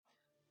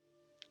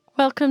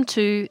Welcome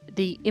to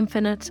the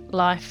Infinite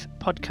Life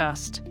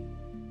podcast.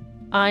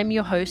 I'm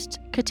your host,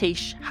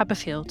 Katish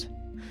Haberfield.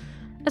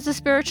 As a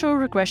spiritual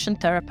regression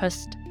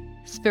therapist,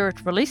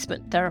 spirit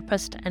releasement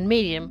therapist, and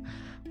medium,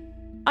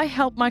 I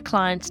help my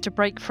clients to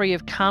break free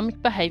of karmic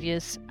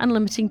behaviours and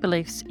limiting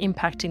beliefs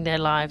impacting their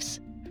lives.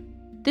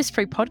 This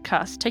free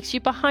podcast takes you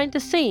behind the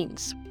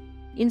scenes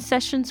in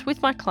sessions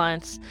with my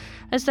clients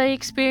as they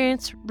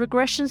experience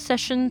regression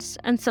sessions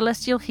and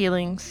celestial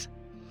healings,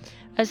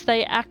 as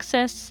they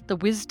access the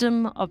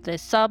wisdom of their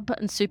sub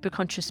and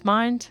superconscious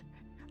mind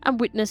and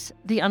witness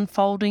the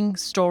unfolding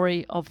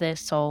story of their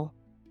soul.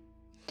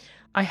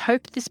 I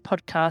hope this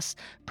podcast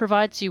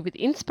provides you with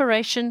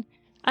inspiration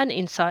and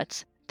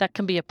insights that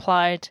can be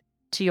applied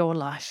to your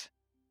life.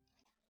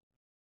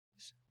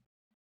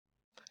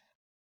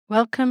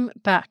 Welcome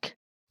back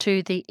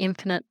to the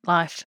Infinite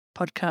Life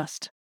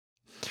podcast.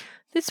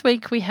 This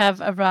week we have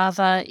a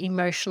rather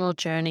emotional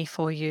journey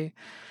for you,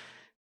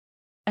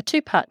 a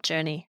two-part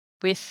journey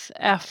with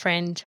our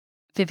friend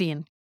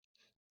Vivian.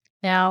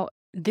 Now,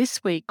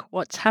 this week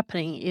what's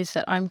happening is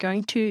that I'm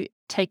going to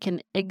take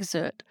an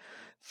excerpt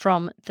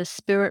from the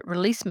spirit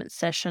releasement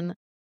session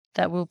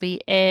that will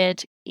be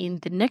aired in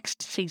the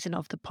next season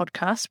of the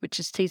podcast, which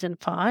is season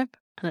 5,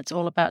 and it's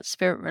all about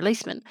spirit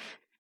releasement,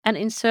 and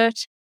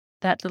insert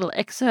that little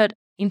excerpt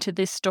into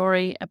this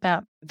story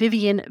about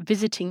Vivian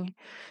visiting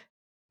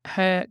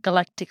her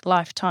galactic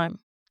lifetime,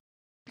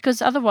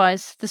 because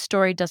otherwise the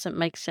story doesn't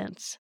make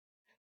sense.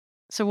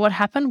 So what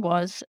happened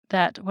was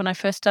that when I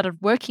first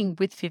started working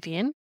with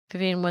Vivian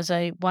was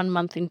a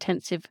 1-month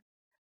intensive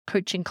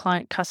coaching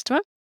client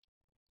customer.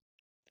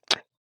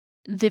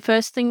 The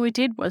first thing we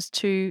did was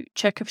to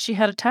check if she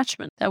had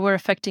attachments that were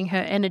affecting her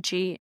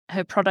energy,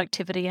 her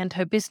productivity, and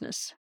her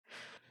business.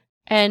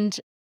 And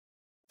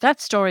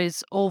that story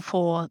is all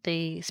for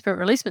the spirit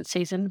releasement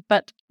season,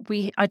 but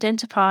we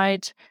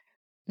identified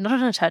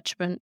not an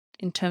attachment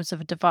in terms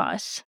of a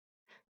device,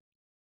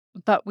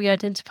 but we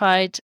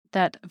identified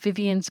that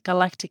Vivian's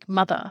galactic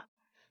mother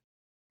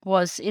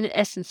was in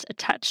essence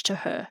attached to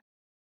her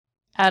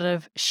out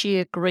of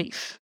sheer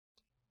grief.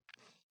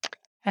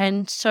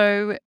 And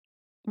so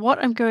what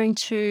I'm going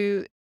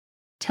to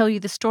tell you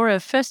the story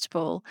of, first of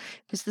all,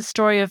 is the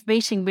story of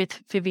meeting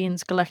with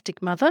Vivian's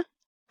galactic mother,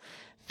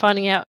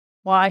 finding out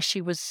why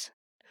she was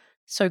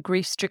so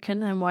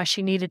grief-stricken and why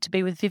she needed to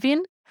be with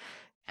Vivian,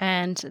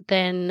 and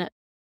then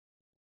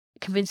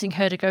convincing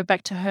her to go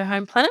back to her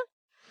home planet.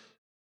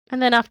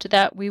 And then after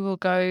that, we will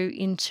go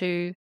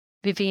into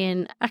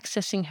Vivian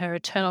accessing her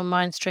eternal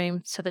mind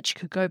stream so that she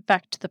could go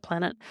back to the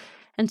planet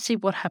and see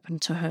what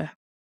happened to her.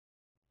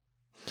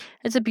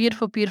 It's a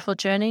beautiful, beautiful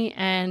journey,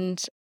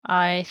 and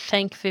I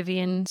thank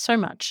Vivian so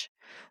much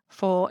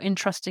for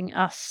entrusting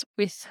us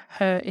with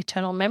her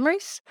eternal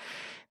memories.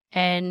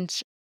 And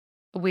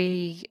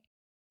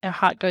our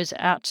heart goes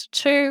out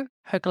to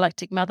her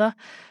galactic mother,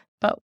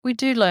 but we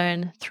do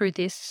learn through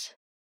this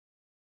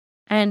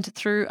and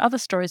through other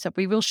stories that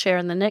we will share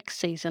in the next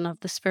season of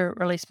the spirit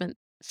releasement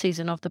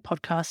season of the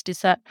podcast,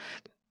 is that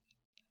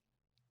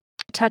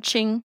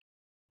touching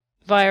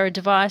via a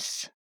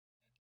device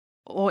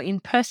or in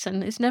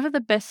person is never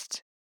the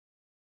best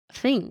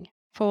thing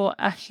for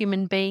a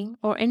human being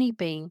or any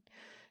being.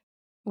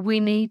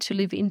 We need to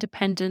live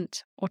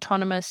independent,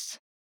 autonomous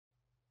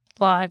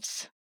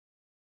lives,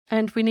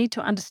 and we need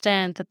to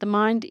understand that the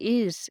mind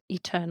is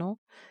eternal,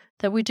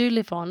 that we do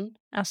live on,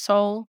 our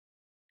soul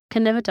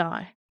can never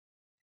die.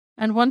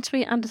 And once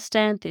we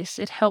understand this,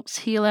 it helps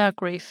heal our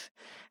grief,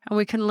 and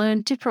we can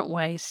learn different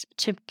ways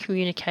to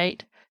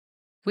communicate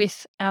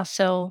with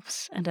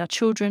ourselves and our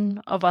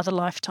children of other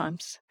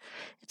lifetimes.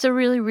 It's a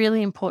really,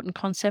 really important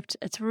concept.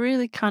 It's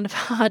really kind of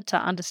hard to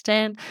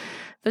understand,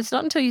 but it's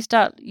not until you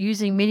start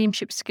using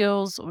mediumship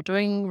skills or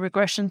doing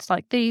regressions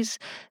like these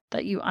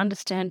that you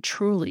understand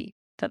truly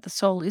that the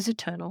soul is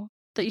eternal,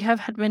 that you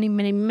have had many,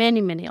 many, many,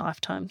 many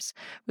lifetimes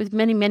with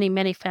many, many,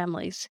 many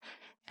families,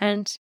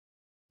 and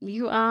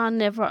you are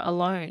never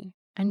alone,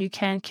 and you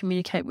can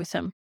communicate with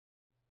them.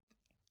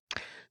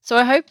 So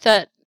I hope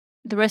that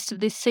the rest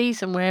of this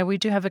season, where we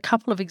do have a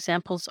couple of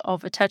examples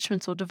of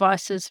attachments or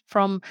devices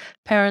from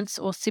parents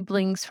or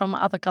siblings from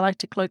other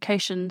galactic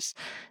locations,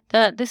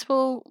 that this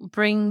will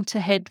bring to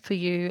head for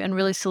you and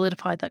really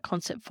solidify that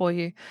concept for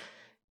you.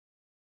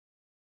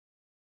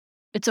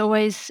 It's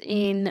always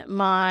in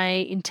my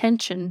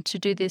intention to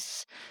do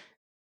this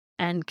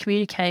and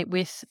communicate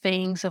with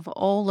beings of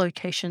all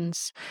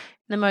locations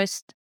in the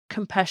most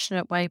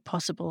compassionate way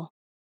possible.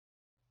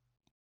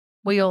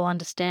 We all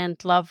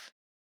understand love.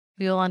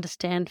 We all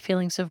understand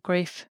feelings of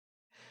grief.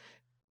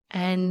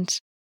 And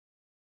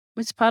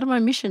it's part of my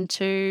mission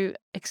to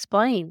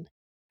explain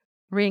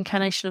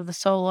reincarnation of the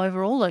soul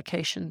over all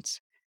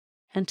locations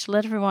and to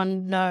let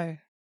everyone know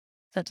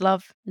that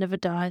love never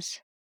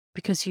dies,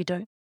 because you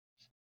don't.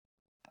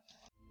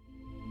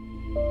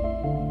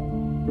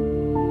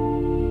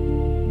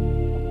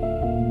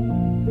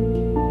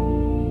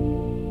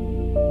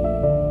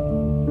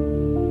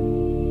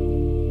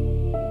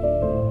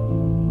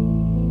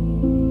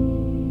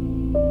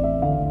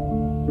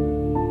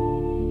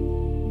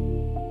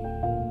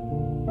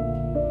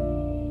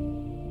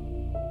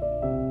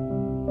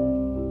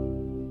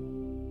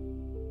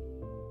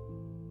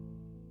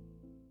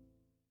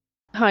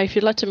 Hi, if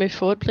you'd like to move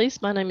forward,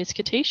 please. My name is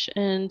Katish,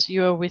 and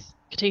you're with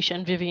Katish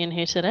and Vivian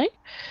here today.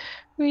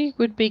 We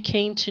would be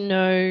keen to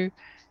know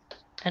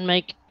and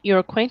make your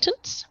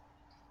acquaintance.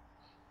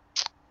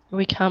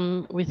 We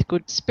come with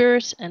good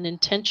spirit and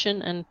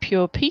intention and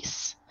pure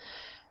peace.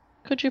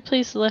 Could you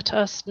please let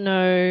us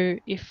know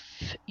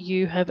if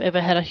you have ever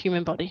had a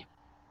human body?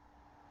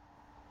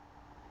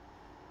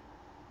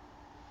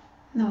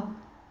 No.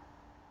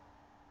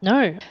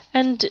 No.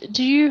 And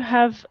do you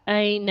have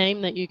a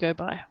name that you go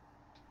by?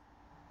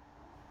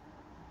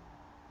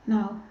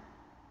 No.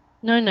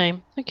 No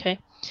name. Okay.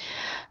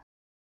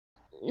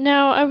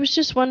 Now, I was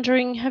just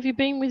wondering, have you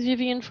been with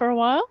Vivian for a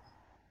while?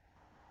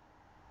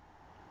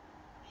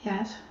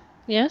 Yes.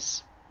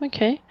 Yes.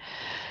 Okay.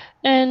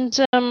 And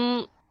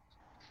how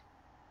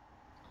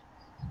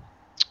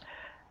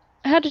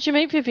did you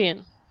meet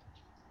Vivian?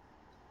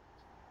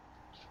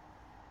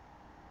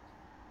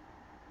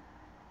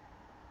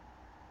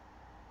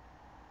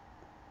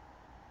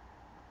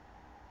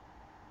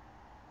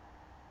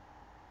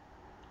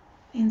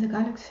 In the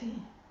galaxy.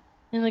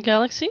 In the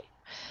galaxy?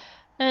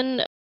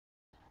 And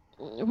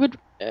would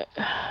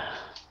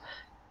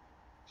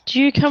do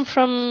you come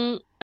from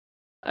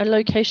a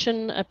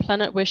location, a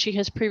planet where she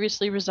has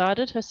previously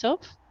resided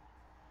herself?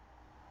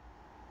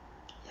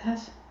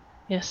 Yes.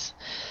 Yes.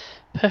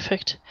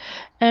 Perfect.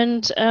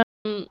 And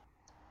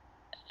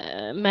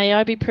may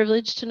I be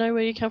privileged to know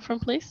where you come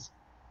from, please?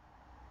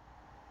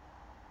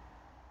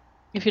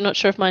 If you're not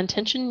sure of my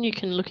intention, you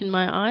can look in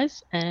my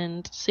eyes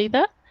and see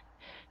that.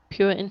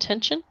 Pure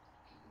intention.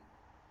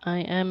 I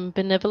am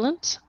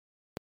benevolent.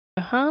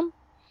 No harm.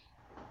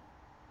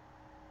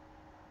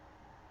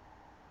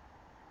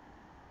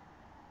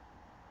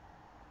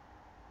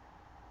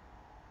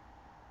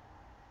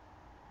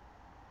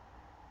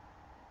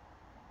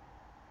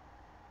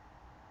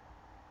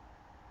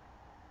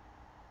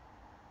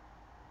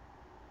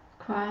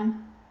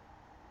 Crime.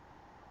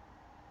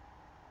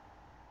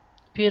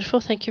 Beautiful.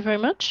 Thank you very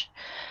much.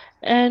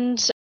 And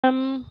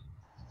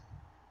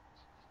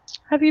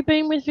have you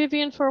been with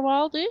Vivian for a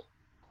while, dear?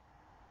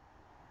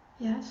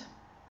 Yes.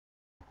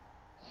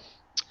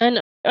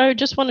 And I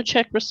just want to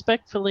check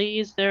respectfully,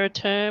 is there a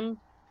term?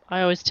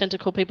 I always tend to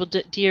call people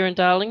dear and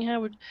darling.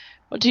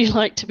 What do you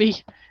like to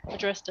be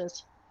addressed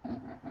as?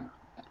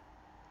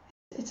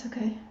 It's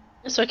okay.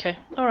 It's okay.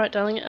 All right,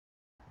 darling.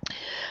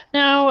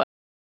 Now,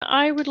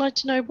 I would like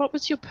to know, what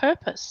was your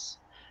purpose?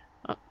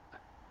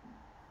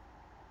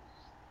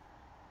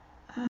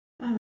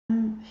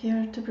 I'm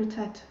here to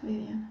protect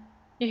Vivian.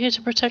 You're here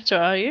to protect her,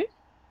 are you?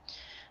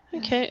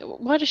 Yes. Okay.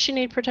 Why does she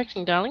need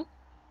protecting, darling?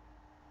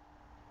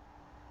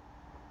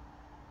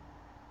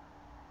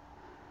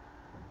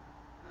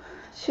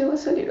 She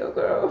was a little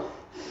girl.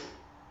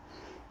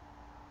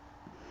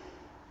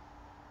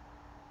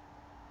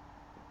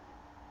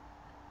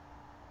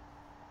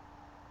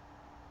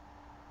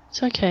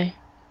 It's okay.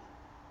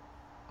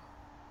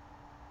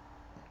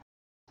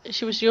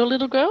 She was your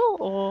little girl,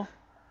 or?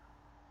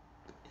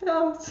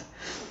 Yes.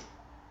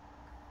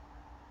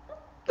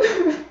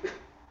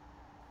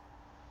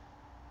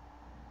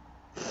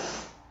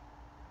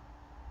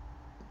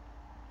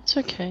 It's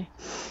okay.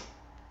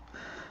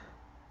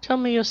 Tell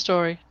me your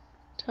story.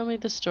 Tell me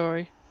the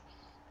story.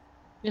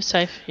 You're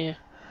safe here.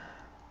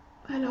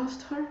 I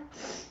lost her.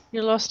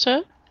 You lost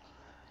her?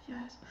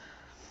 Yes.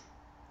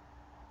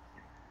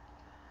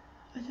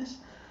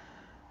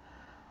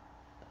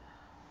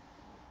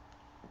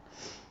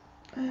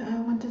 I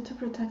wanted to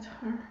protect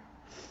her.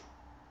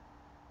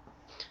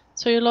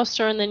 So you lost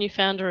her and then you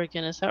found her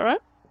again, is that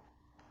right?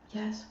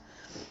 Yes.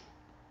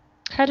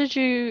 How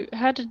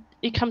did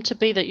it come to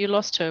be that you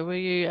lost her? Were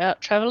you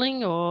out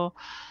traveling, or?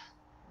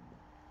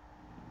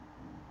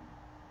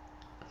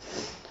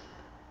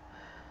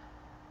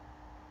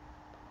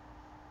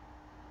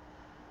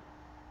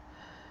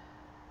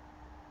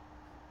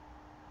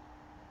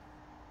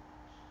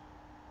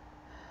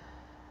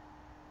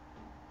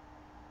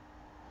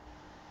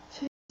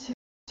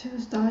 She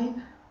was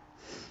dying.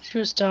 She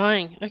was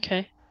dying.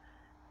 Okay.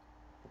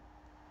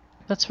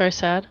 That's very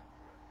sad.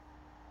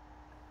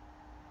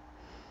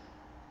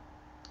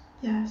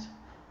 Yes.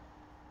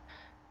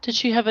 Did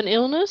she have an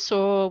illness,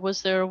 or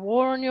was there a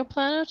war on your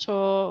planet,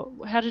 or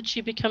how did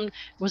she become?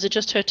 Was it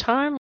just her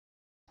time?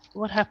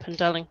 What happened,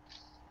 darling?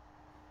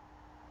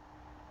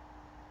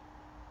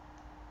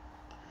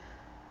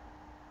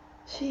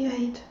 She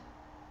ate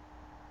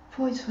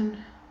poison.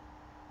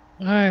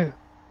 No.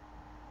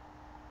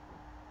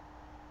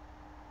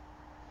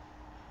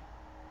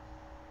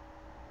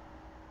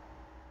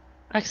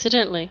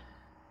 Accidentally.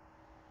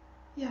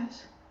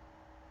 Yes.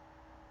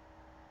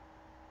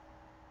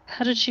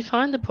 How did she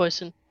find the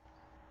poison?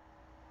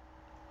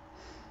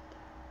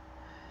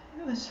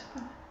 It was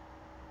a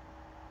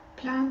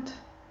plant.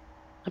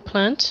 A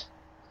plant?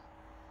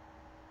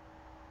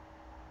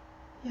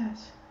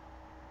 Yes.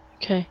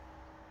 Okay.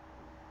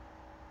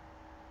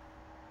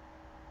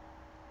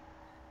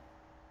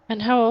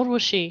 And how old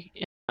was she?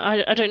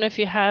 I don't know if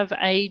you have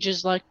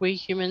ages like we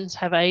humans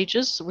have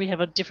ages. We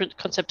have a different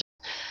concept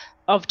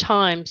of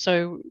time,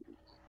 so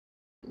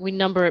we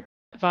number it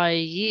via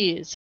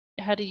years.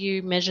 How do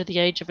you measure the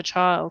age of a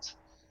child?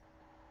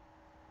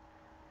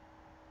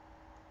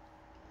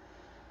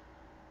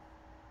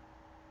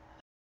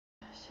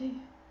 She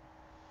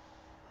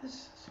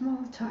was a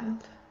small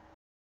child.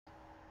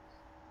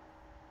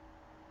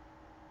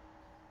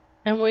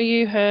 And were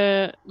you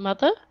her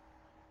mother?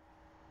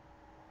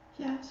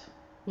 Yes.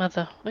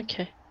 Mother,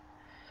 okay.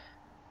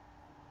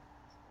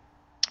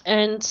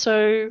 And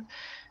so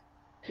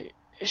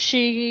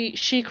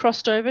she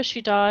crossed over,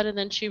 she died, and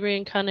then she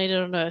reincarnated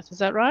on Earth. Is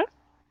that right?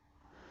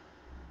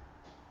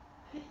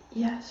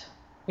 Yes.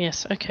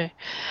 Yes, okay.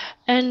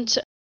 And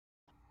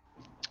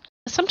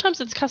sometimes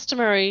it's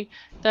customary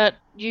that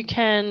you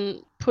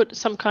can put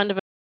some kind of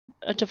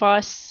a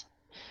device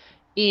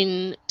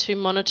in to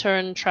monitor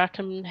and track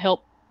and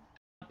help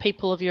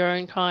people of your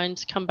own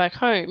kind come back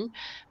home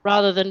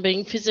rather than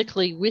being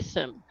physically with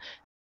them.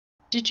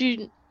 Did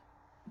you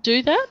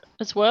do that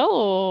as well,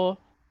 or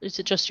is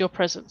it just your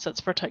presence that's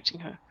protecting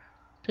her?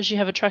 Does she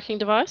have a tracking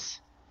device?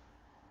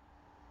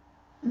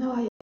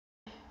 No,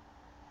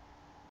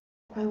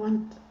 I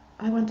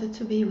wanted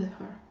to be with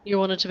her. You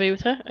wanted to be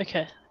with her?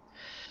 Okay.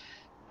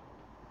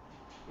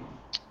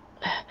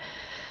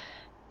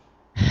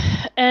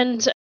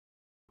 And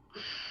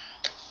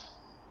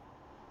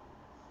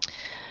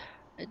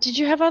did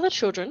you have other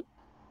children?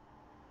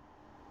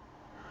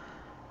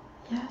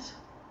 Yes.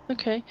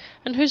 Okay.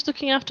 And who's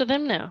looking after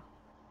them now?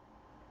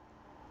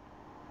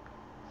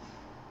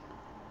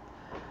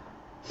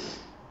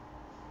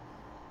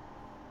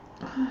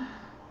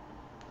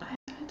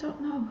 I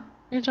don't know.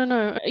 I don't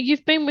know.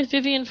 You've been with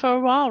Vivian for a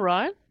while,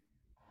 right?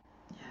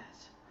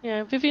 Yes.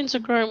 Yeah, Vivian's a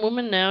grown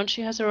woman now and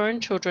she has her own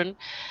children.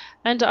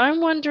 And I'm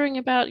wondering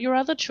about your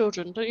other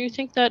children. Don't you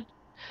think that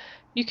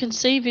you can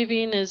see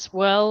Vivian is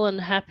well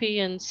and happy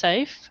and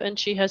safe and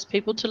she has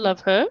people to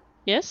love her?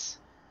 Yes?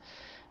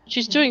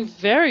 She's doing Yes.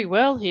 very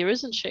well here,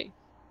 isn't she?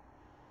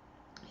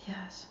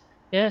 Yes.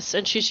 Yes,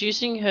 and she's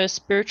using her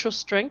spiritual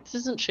strength,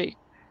 isn't she?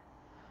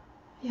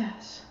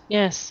 Yes.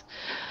 Yes.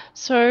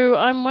 So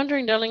I'm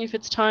wondering, darling, if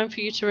it's time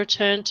for you to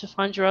return to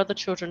find your other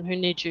children who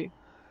need you.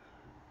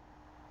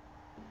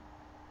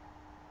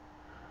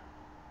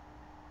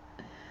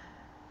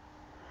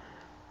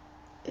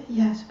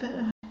 Yes, but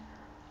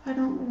I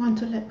don't want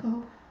to let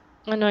go.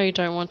 I know you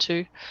don't want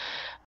to.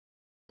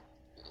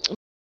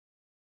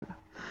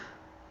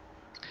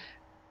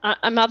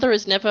 A mother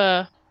is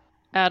never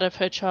out of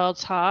her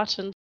child's heart,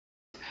 and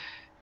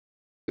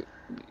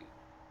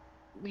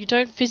you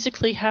don't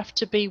physically have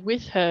to be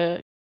with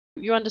her.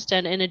 You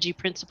understand energy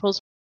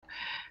principles,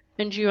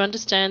 and you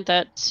understand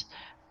that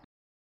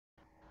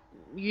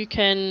you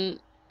can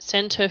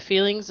send her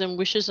feelings and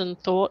wishes and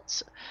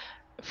thoughts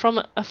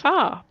from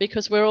afar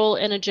because we're all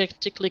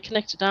energetically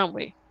connected, aren't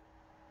we?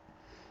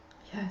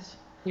 Yes.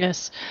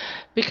 Yes,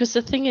 because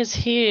the thing is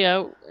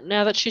here,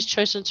 now that she's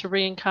chosen to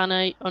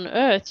reincarnate on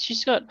Earth,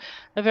 she's got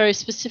a very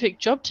specific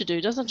job to do,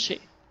 doesn't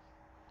she?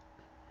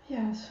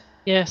 Yes.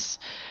 Yes,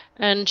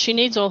 and she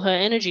needs all her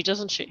energy,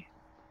 doesn't she?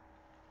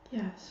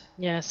 Yes.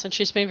 Yes, and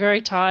she's been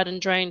very tired and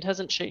drained,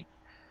 hasn't she?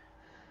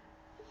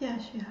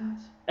 Yes, she has.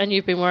 And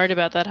you've been worried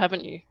about that,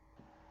 haven't you?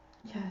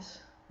 Yes.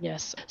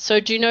 Yes. So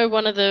do you know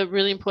one of the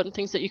really important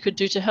things that you could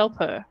do to help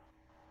her?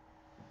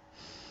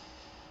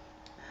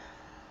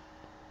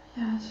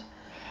 Yes.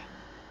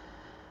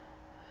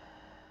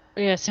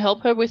 Yes,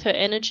 help her with her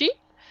energy.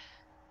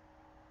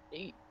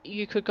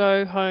 You could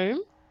go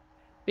home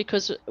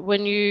because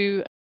when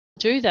you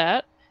do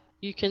that,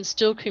 you can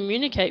still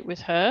communicate with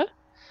her,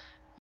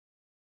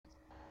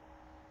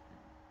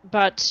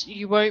 but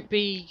you won't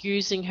be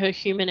using her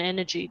human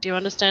energy. Do you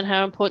understand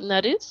how important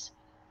that is?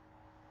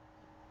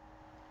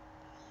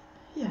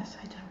 Yes,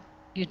 I do.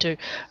 You do.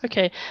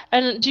 Okay.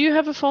 And do you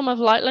have a form of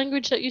light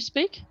language that you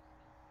speak?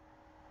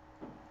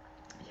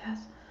 Yes.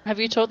 Have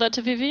you taught that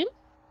to Vivian?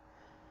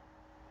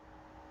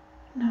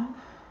 No.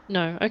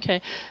 No.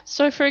 Okay.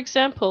 So, for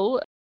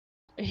example,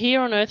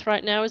 here on Earth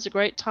right now is a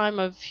great time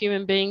of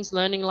human beings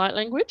learning light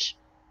language.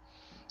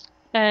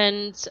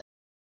 And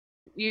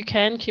you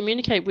can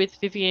communicate with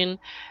Vivian,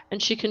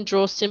 and she can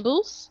draw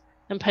symbols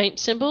and paint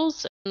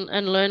symbols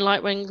and learn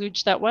light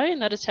language that way.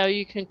 And that is how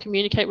you can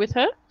communicate with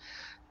her.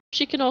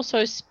 She can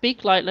also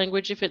speak light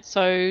language if it's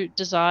so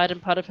desired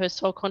and part of her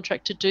soul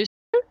contract to do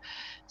so.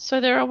 So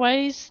there are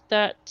ways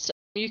that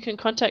you can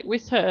contact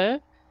with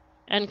her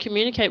and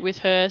communicate with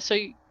her. So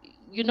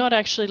you're not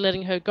actually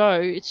letting her go.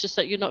 It's just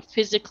that you're not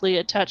physically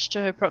attached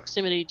to her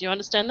proximity. Do you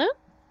understand that?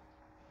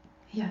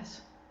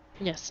 Yes.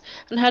 Yes.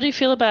 And how do you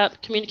feel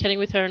about communicating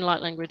with her in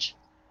light language?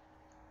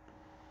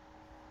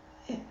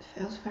 It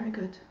feels very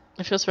good.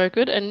 It feels very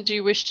good. And do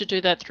you wish to do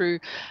that through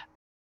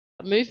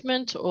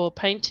movement or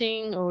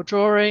painting or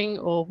drawing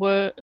or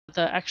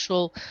the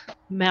actual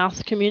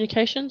mouth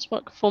communications?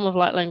 What form of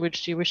light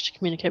language do you wish to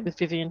communicate with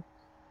Vivian?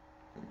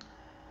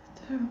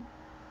 The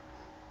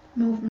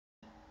movement.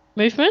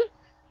 Movement?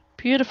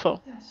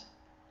 Beautiful. Yes.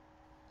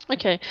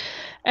 Okay.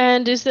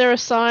 And is there a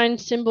sign,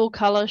 symbol,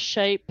 color,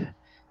 shape,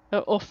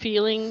 or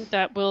feeling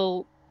that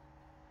will,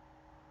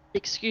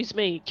 excuse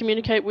me,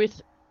 communicate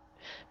with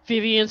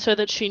Vivian so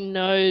that she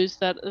knows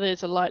that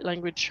there's a light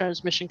language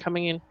transmission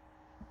coming in?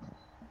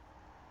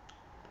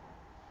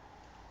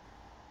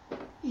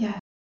 Yes.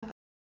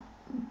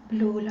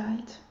 Blue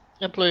light.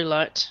 A blue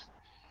light.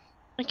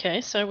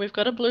 Okay, so we've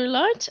got a blue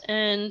light,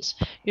 and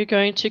you're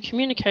going to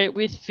communicate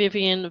with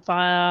Vivian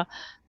via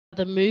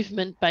the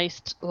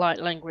movement-based light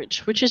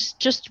language, which is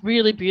just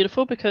really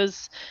beautiful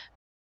because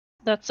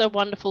that's a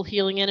wonderful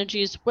healing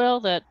energy as well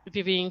that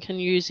Vivian can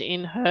use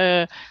in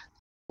her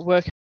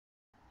work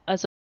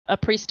as a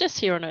priestess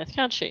here on Earth,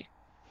 can't she?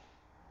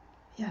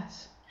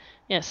 Yes.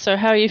 Yes, so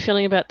how are you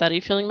feeling about that? Are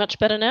you feeling much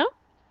better now?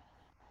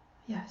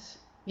 Yes.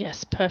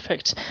 Yes,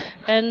 perfect.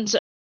 And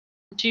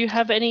do you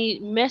have any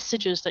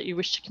messages that you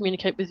wish to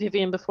communicate with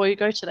Vivian before you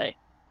go today?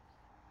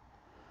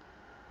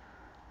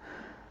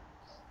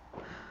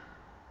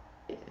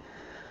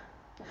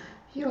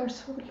 You are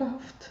so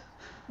loved.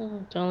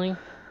 Oh, darling.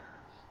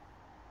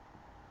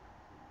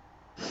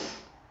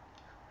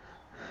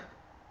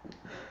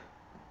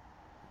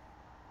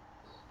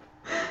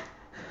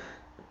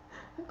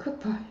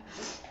 Goodbye.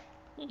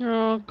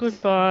 Oh,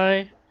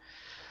 goodbye.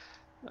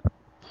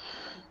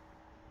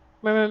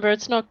 Remember,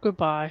 it's not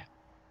goodbye.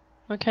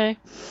 Okay?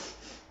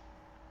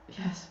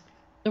 Yes.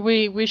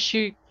 We wish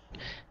you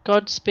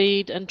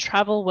Godspeed and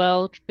travel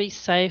well, be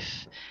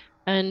safe,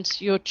 and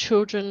your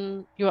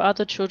children, your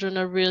other children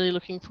are really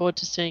looking forward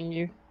to seeing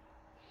you.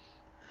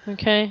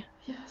 Okay?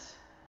 Yes.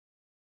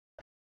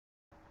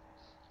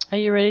 Are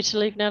you ready to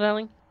leave now,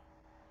 darling?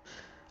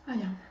 I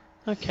am.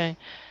 Okay.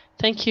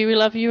 Thank you. We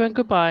love you and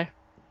goodbye.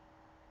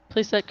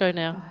 Please let go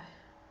now. Bye.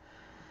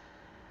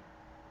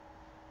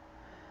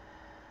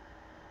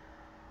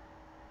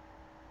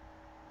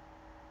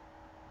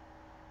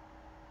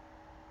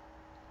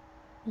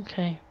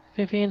 Okay.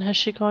 Vivian, has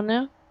she gone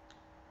now?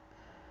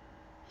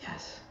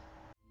 Yes.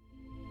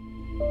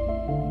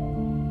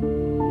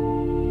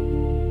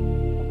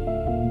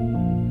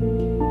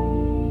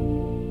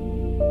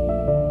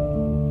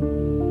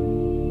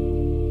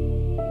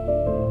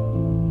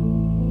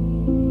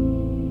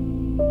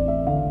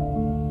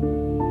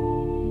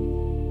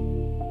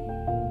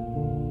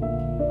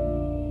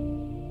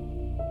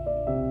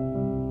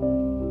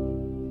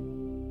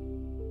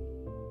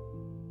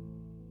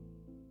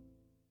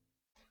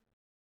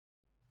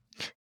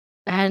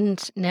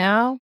 And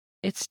now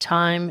it's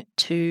time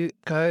to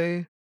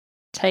go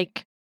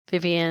take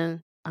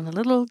Vivian on a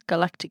little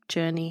galactic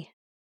journey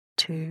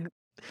to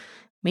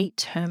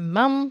meet her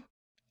mum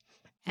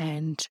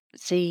and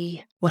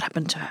see what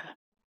happened to her.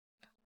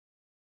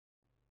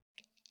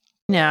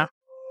 Now,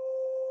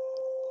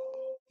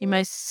 you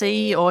may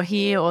see or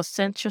hear or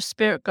sense your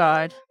spirit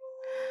guide,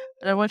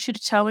 but I want you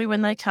to tell me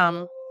when they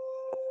come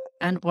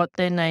and what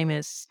their name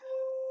is.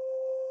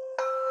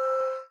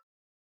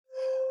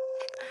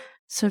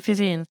 So,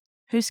 Vivian,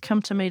 who's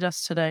come to meet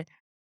us today?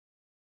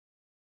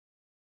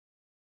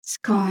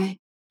 Sky.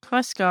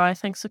 Hi, Sky.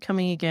 Thanks for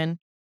coming again.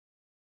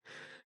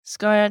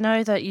 Sky, I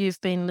know that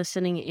you've been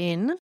listening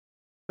in.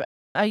 But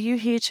are you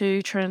here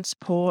to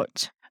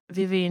transport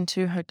Vivian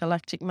to her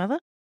galactic mother?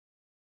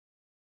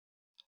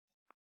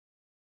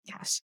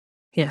 Yes.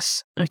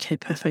 Yes. Okay,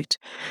 perfect.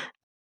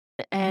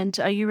 And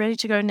are you ready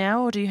to go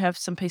now, or do you have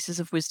some pieces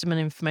of wisdom and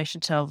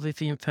information to tell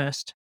Vivian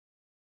first?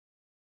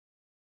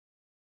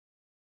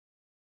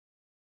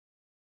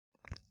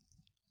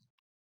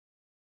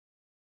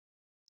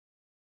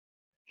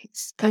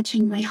 It's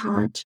touching my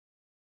heart.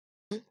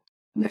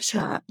 There's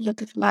a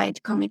lot of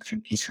light coming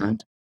from his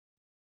hand.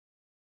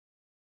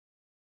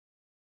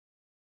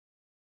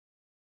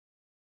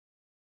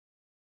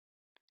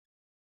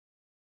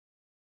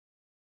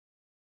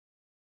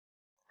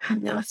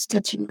 And now it's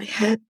touching my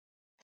head.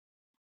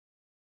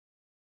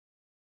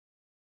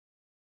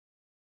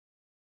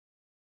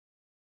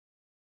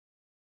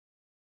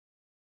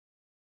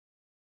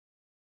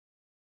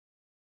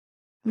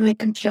 And I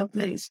can feel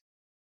this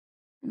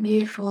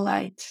beautiful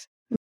light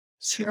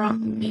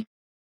surrounding me.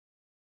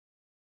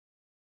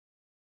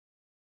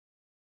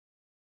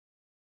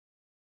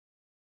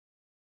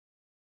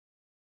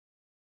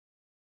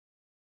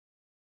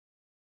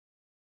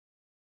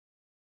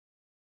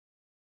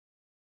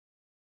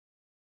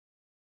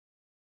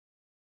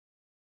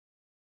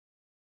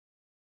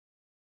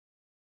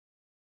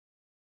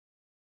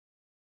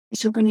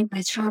 It's opening my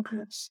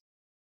chakras.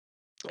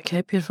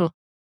 Okay, beautiful.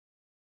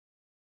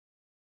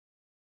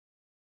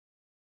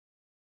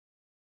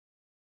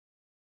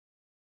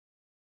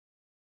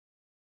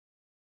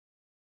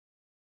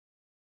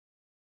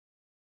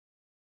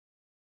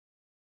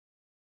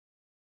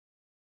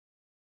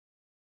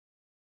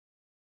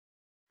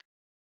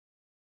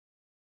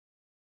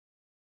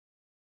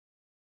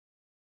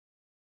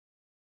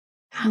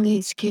 And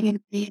it's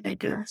giving me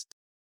like a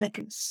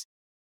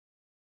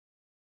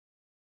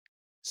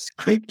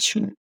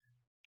scripture.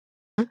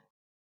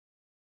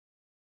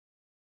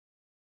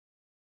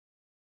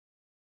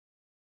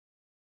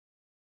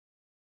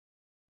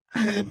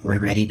 And we're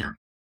ready now.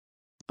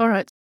 All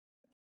right.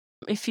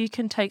 If you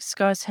can take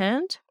Sky's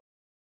hand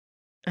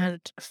and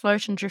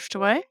float and drift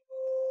away.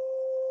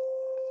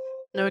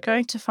 Now we're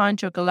going to find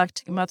your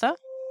galactic mother.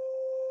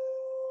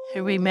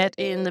 who we met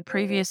in the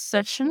previous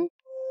session,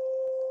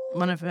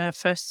 one of our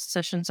first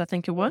sessions, I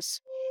think it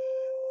was.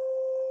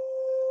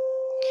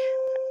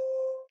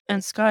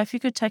 And Sky, if you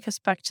could take us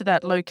back to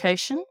that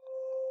location,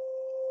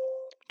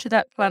 to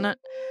that planet,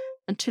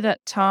 and to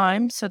that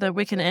time so that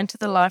we can enter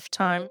the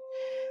lifetime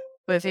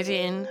where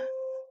Vivian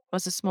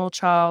was a small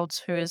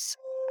child who is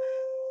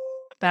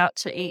about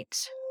to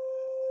eat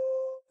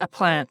a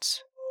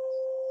plant.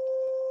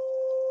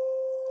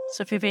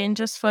 So Vivian,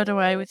 just float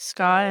away with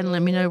Sky and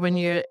let me know when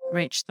you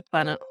reach the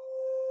planet.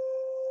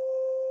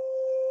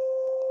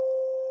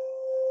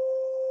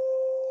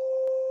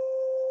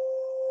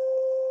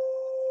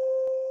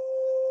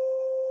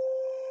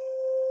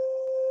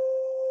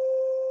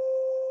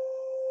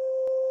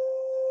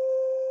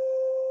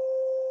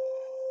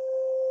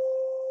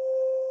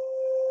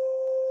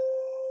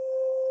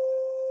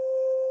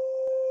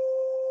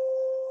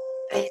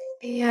 I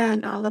see a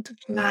lot of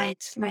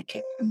lights, like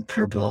a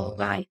purple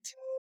light.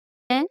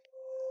 And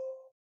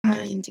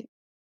And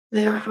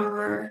there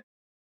are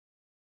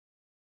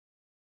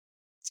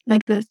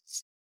like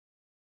this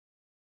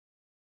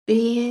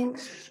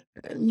beings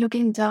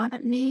looking down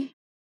at me.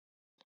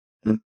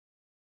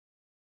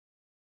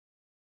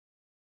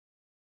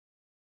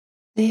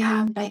 They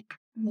have like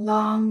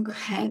long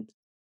heads.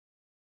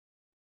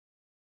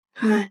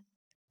 Uh,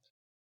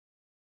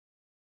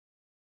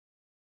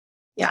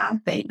 yeah,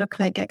 they look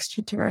like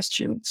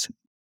extraterrestrials.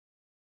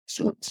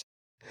 So it's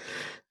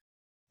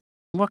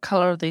what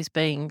color are these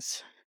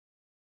beings?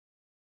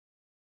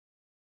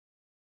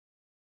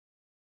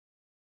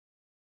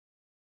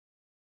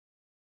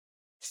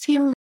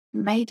 still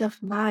made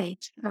of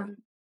light.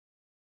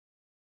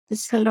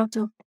 There's a lot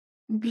of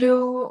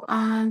blue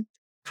and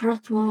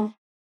purple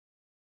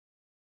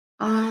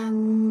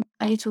and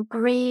a little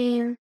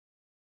green.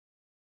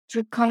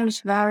 The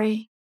colors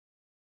vary.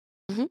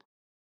 Mhm.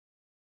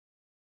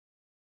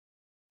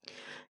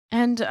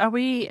 And are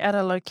we at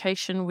a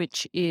location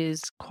which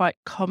is quite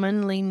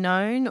commonly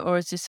known, or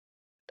is this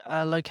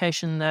a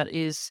location that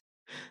is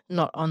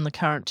not on the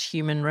current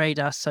human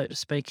radar, so to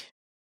speak?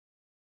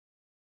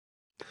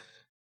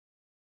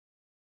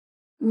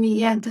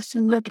 Yeah, it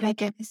doesn't look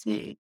like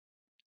anything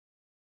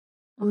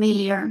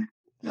familiar.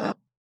 Uh,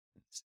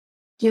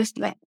 just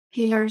like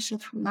pillars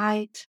of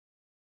light.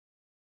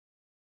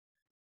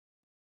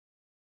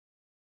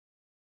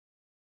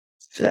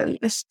 So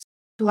it's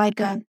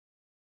like a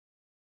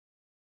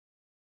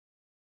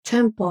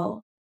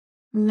temple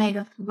made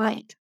of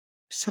light.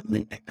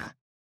 Something like that.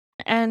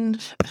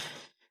 And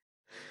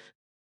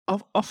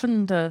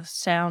often the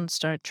sounds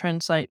don't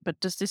translate, but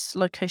does this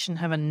location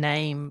have a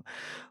name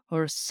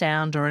or a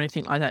sound or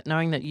anything like that,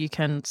 knowing that you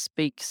can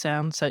speak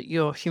sounds that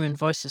your human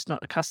voice is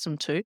not accustomed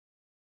to?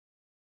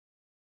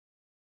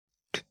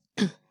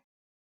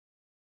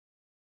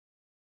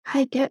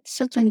 I get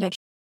something like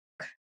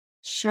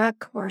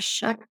Shak or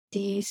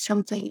Shakti,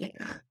 something like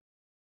that.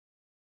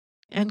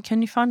 And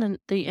can you find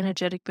the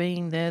energetic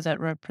being there that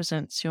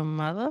represents your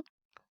mother?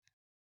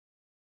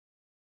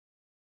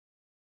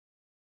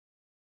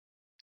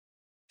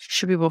 She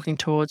should be walking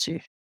towards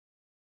you.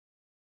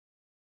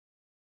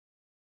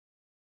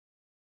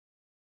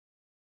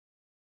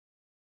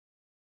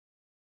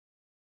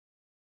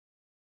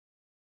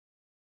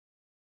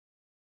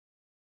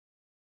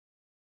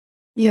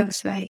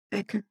 Yes, I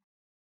can.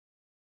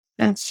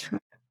 That's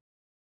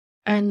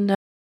And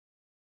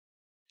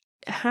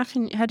how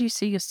do you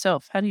see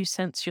yourself? How do you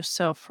sense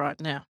yourself right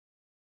now?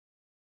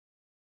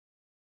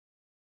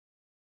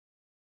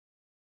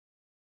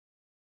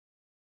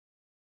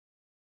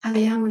 I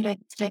am like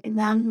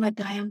them, like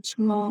I am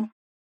small,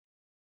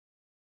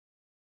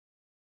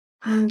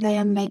 and I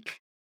am like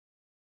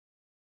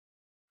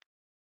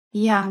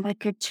yeah,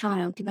 like a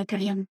child, like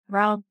I am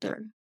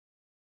router.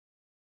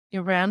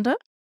 You're rounder?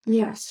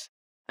 Yes,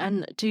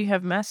 And do you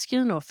have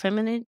masculine or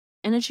feminine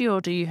energy,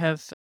 or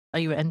are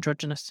you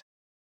androgynous?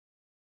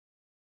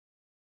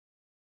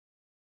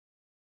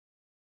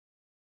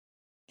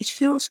 it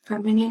feels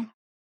feminine.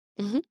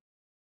 Hmm.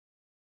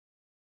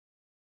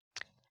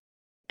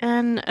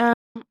 And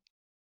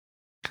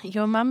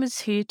your mum is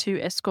here to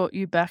escort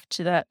you back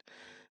to that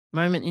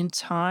moment in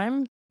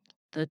time,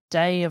 the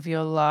day of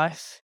your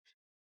life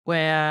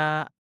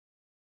where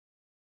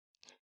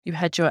you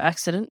had your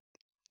accident.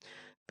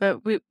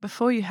 But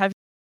before you have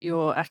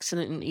your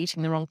accident in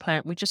eating the wrong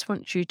plant, we just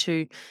want you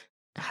to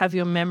have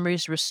your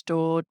memories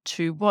restored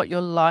to what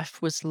your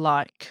life was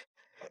like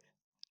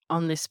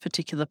on this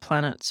particular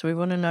planet. So we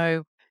want to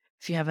know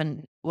if you have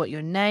what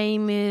your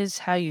name is,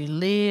 how you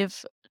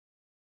live.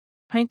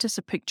 Paint us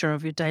a picture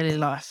of your daily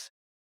life.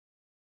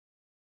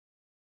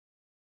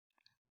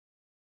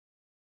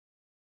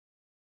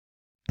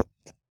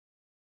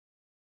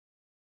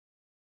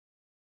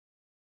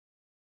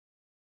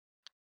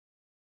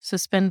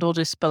 Suspend all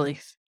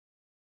disbelief.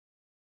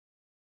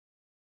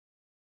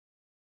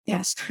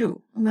 Yes,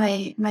 true.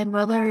 My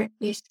mother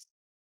is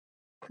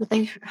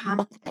putting her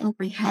hand on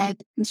my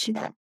head, and she's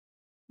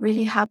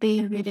really happy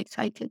and really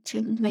excited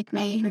to make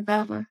me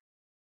remember.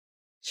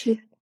 She's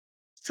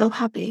so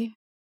happy.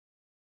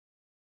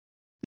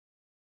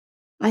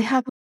 I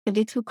have a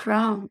little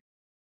crown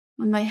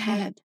on my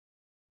head.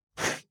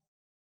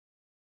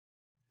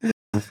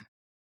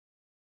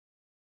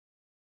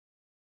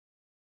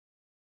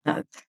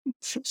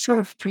 Some sort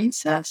of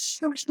princess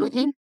or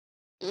something.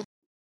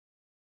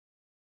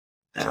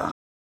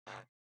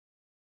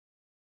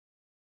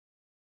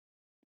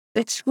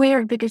 It's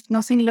weird because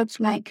nothing looks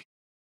like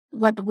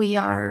what we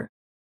are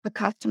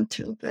accustomed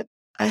to, but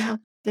I have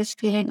this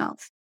feeling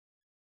of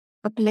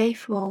a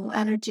playful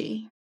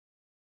energy,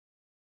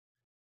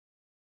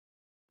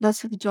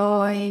 lots of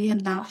joy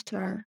and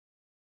laughter,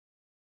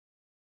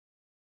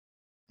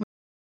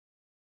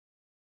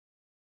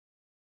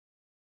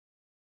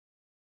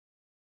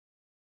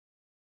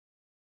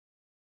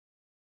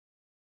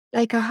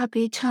 like a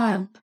happy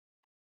child,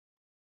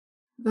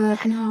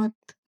 but not,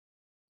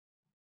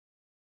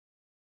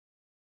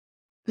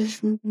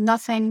 there's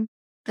nothing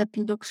that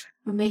looks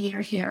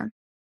familiar here,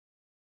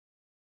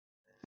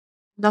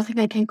 nothing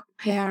I can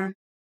compare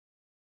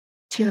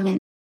to.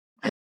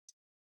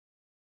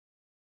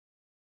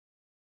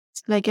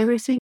 It's like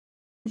everything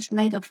is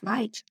made of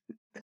light.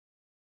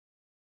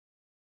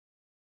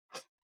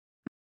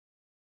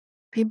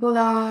 People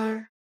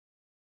are,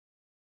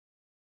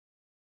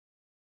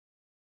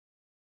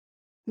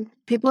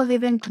 people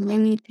live in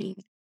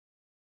community.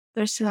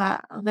 There's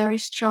a very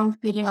strong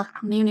feeling of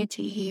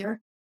community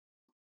here.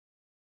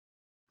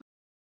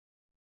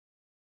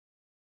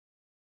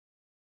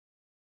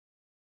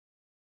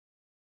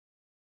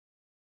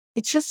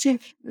 It's just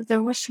if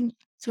there was some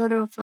sort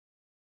of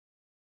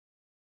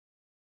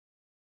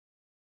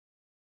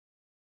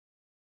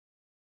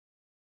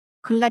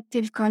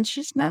collective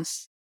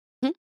consciousness.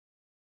 Mhm.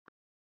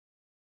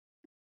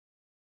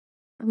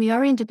 We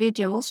are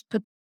individuals,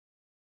 but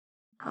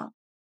uh,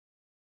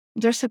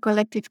 there's a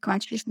collective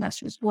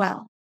consciousness as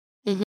well.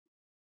 Mhm.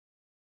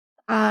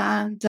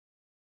 And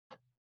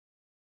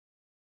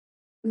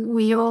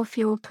we all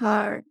feel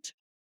part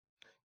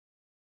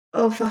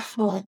of a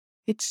whole.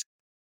 It's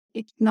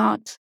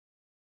not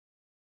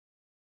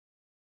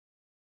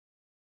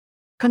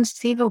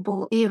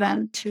conceivable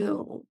even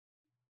to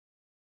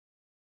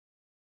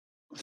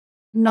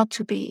not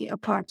to be a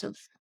part of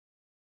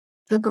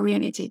the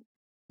community.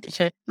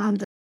 Okay.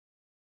 And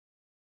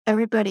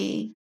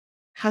everybody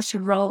has a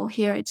role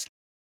here. It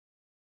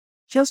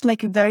feels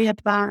like a very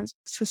advanced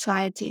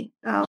society.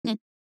 Mhm.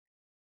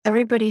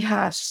 Everybody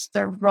has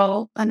their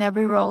role, and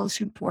every role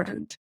is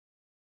important.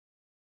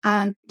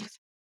 And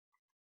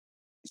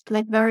it's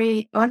like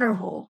very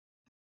honorable.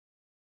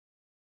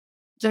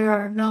 There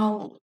are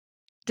no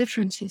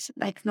differences,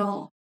 like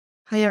no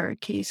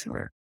hierarchies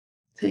or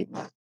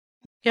things.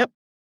 Yep.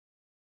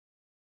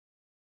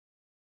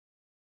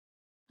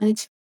 And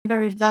it's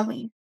very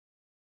loving.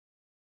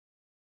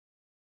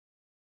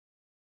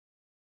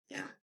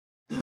 Yeah.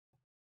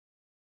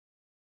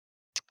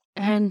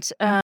 And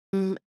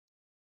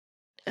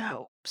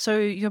so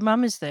your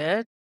mum is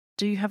there.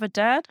 Do you have a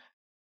dad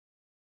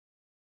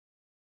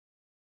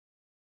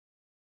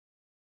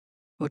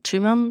or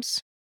two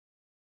mums?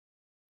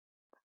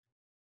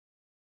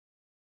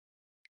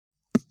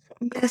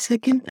 Yes, I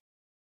can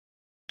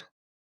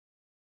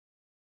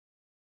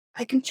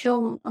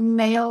feel a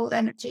male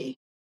energy.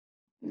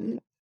 Mm,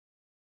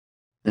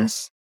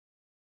 yes.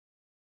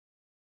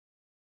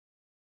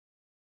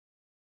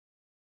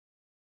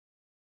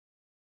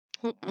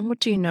 And what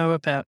do you know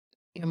about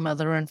your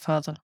mother and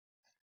father?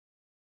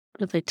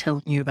 What are they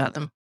telling you about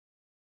them?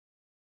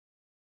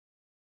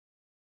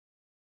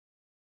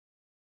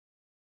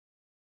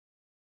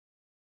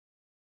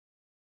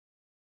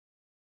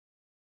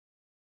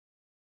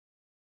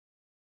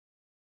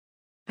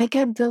 I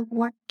get the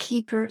word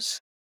keepers.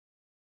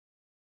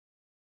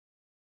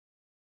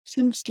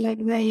 Seems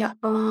like they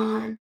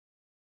are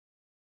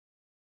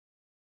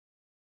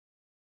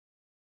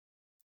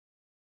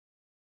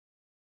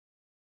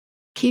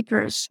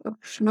keepers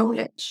of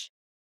knowledge.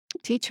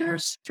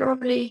 Teachers,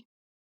 probably.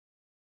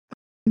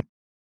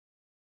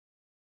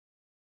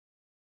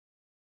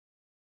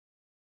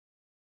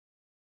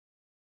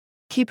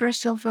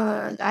 Keepers of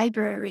a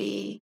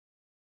library.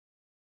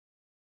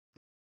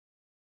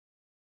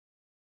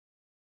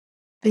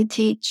 They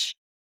teach,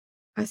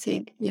 I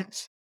think,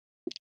 yes.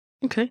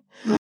 Okay.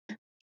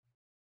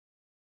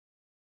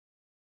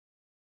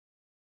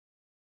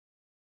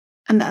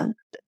 And then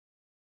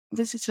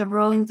this is a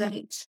role that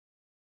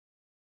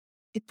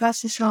it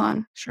passes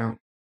on from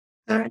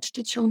parents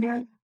to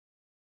children.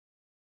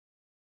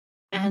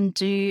 And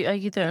are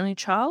you the only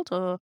child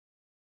or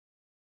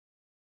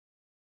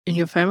in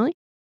your family?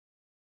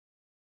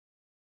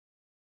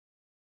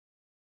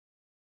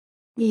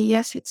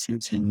 Yes, it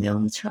seems in the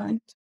only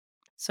child.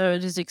 So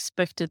it is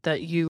expected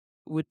that you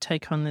would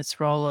take on this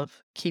role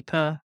of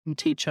keeper and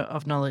teacher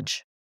of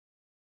knowledge.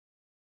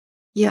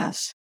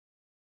 Yes.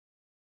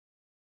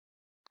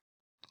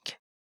 Okay.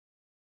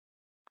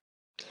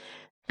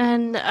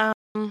 And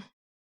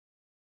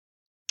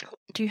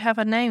do you have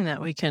a name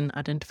that we can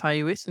identify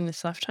you with in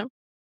this lifetime?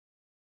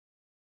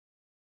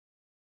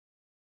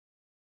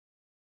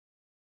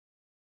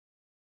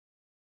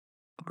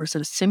 Or is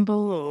it a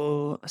symbol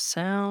or a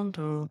sound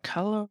or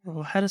color,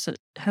 or how's it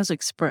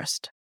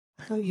expressed?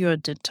 How are you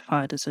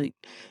identified as a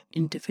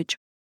individual?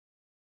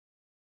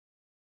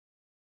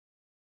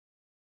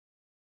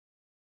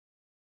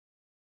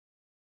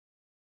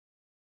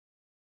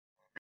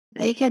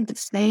 They get the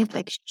same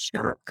like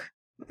shark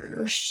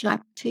or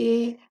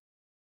shakti,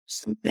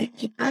 something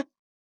like that.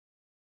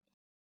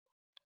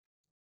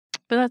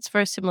 But that's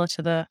very similar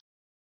to the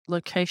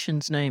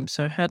location's name.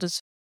 So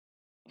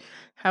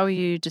how are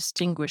you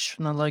distinguished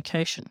from the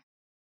location?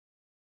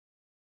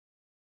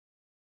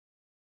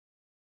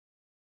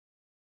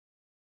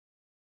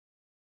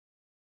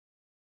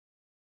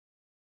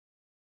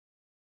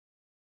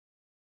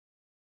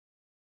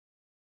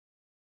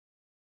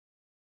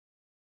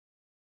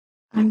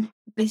 And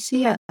they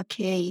see a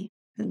K,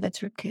 the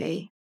letter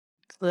K.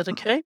 Letter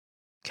K?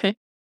 Okay.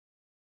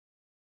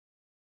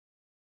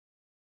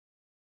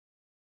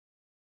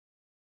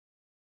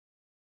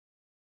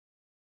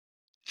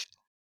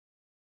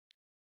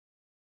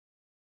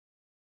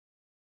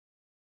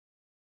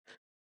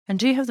 And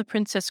do you have the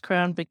princess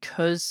crown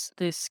because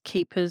this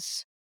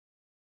keeper's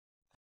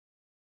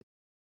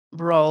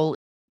role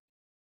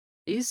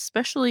is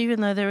special even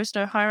though there is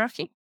no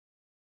hierarchy?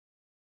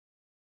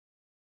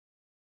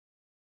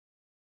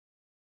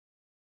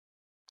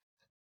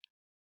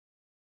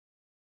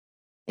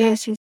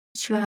 Yes,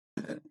 it's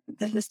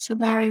that is a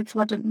very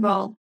important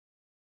role.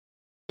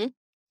 Mm.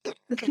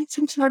 It's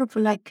some sort of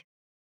like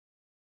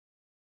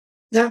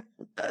the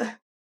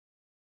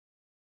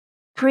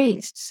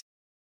priests.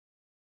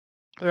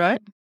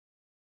 Right?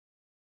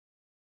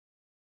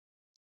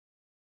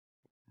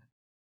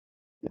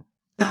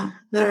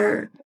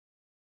 They're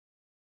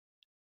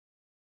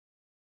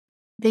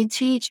they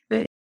teach,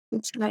 but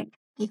it's like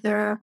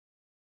either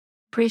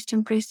priest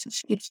and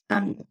priestess each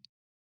them.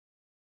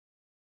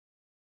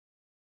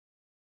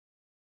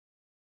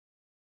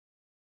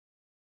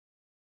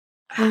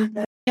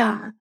 And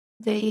yeah,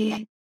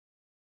 they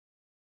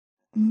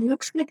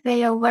looks like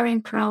they are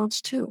wearing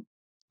crowns too.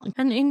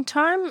 And in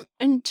time,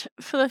 and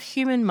for the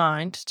human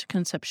mind to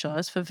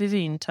conceptualize, for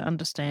Vivian to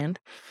understand,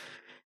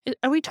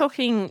 are we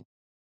talking?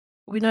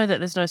 We know that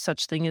there's no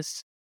such thing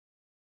as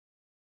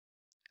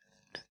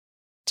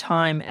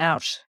time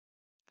out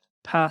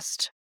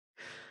past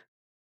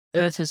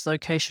Earth's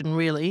location,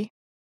 really.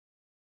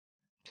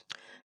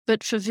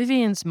 But for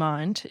Vivian's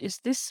mind, is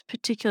this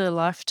particular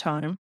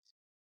lifetime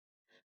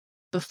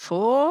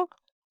before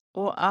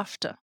or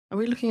after? Are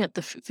we looking at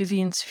the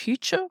Vivian's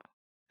future?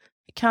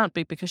 It can't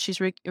be because she's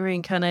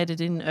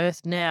reincarnated in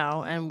Earth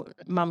now, and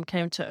Mum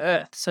came to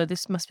Earth, so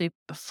this must be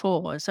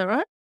before. Is that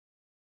right?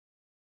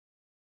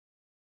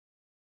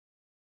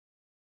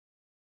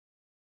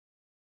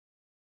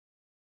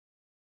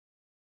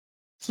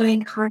 It's very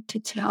hard to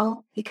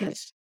tell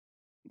because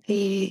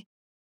the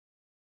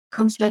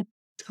concept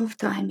of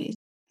time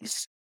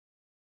is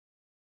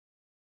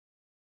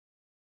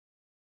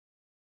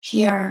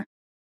here.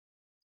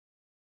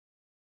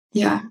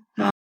 Yeah.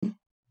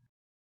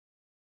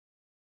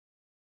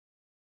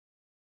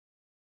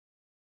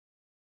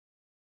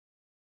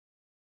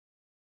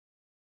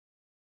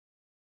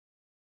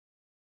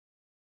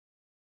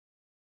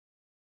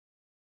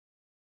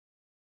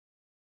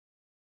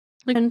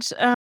 And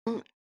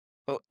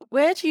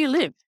where do you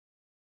live?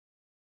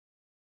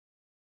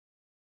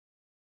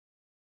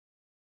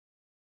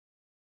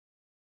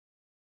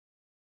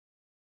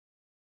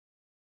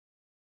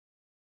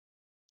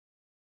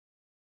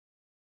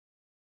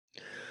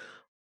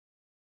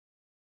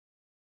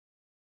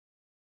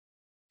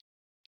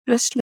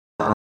 Just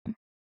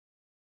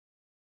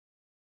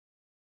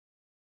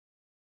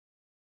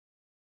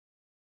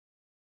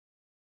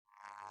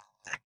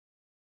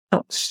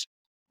house.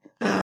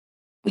 Uh,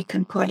 we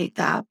can call it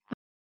that.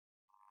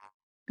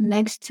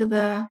 Next to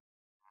the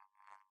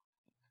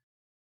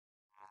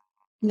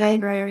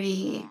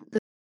library,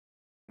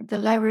 the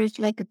library is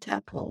like a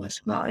temple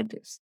as well. It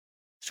is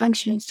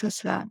functions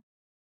as a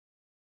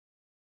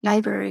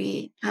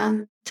library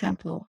and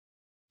temple.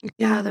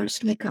 Yeah,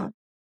 there's like a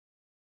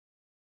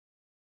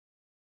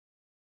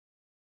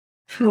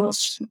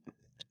house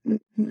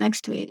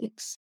next to it.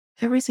 It's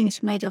everything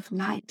is made of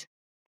light.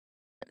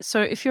 So,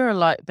 if you're a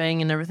light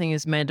being and everything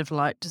is made of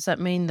light, does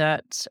that mean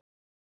that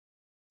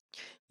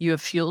you are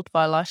fueled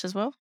by light as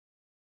well?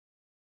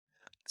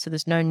 So,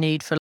 there's no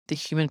need for the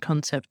human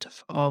concept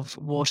of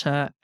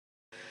water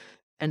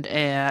and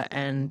air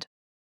and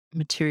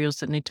materials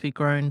that need to be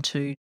grown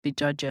to be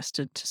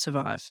digested to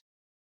survive.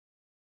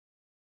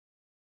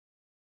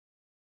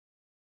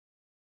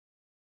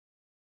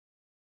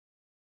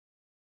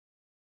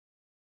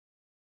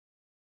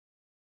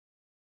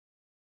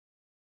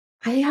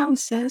 I have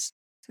says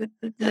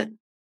that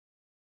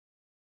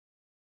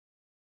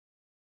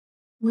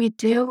we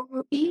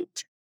do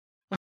eat.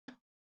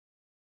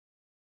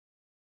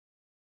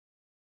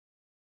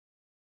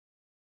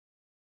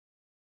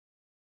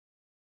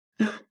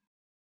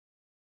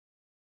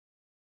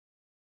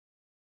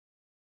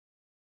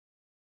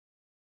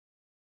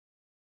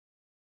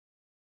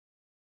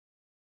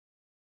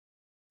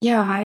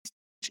 Yeah,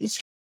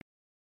 it's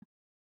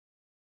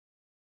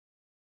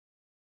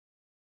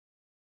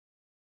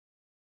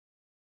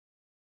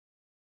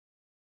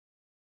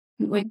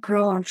we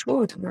grow on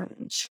food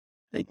range.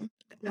 Like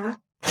that.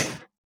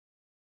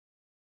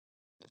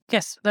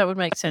 Yes, that would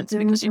make sense There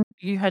because was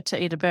you had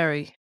to eat a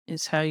berry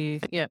is how you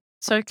yeah.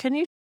 So can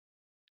you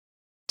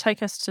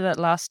take us to that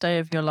last day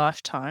of your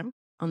lifetime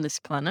on this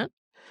planet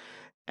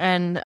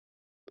and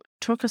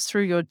talk us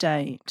through your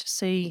day to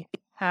see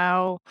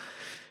how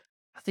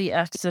the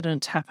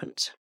accident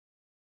happened?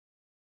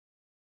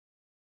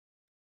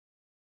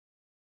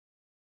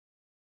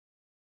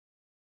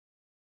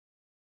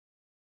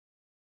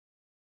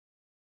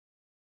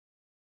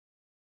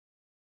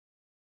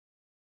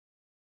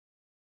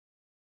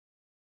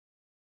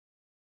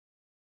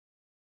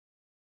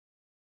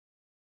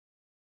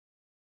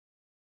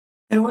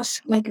 there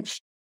was like a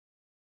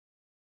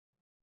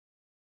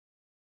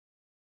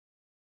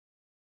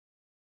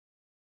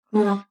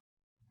yeah,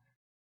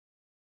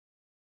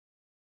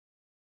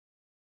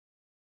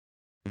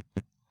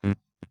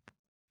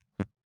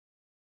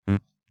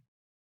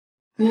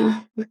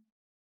 yeah,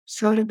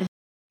 sort of the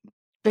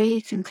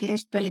space and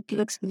place, but it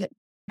looks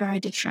very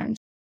different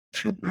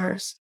from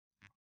ours.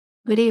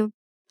 Really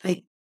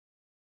like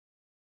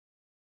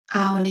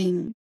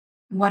howling,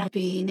 what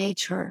be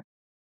nature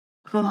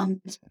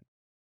comes.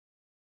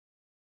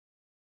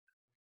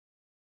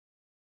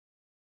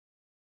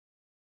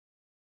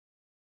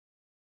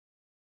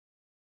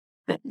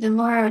 But the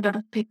more a lot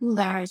of people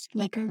there is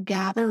like a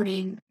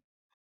gathering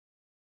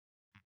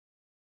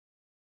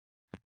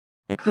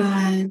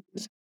and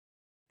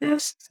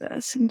there's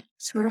some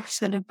sort of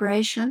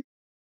celebration.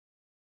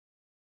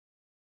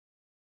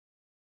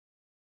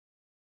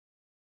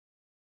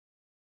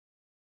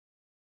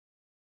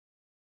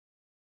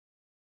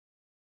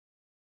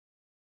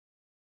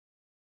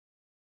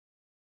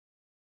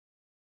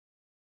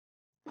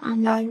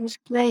 And I was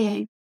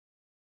playing.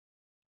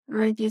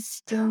 I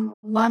just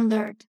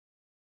wandered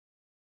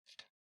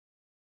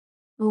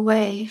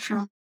away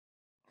from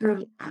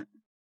through.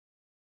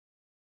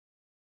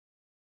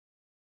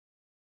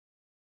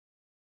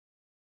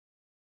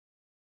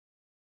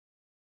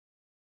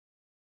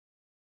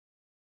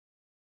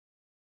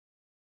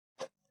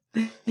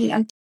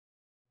 I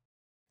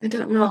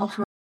don't know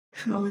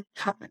how it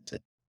happened.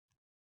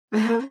 I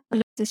have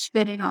this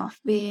feeling of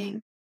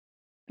being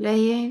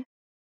playing.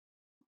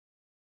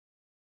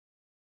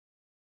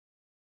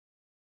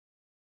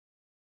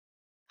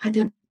 I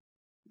don't.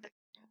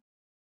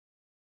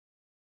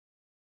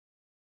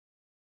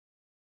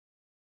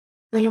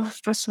 I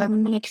was just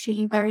like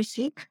feeling very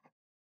sick.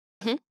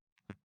 Mhm.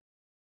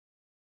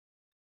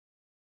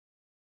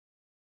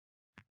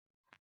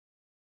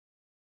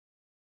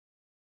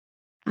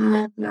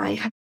 And I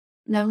had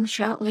never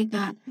felt like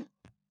that.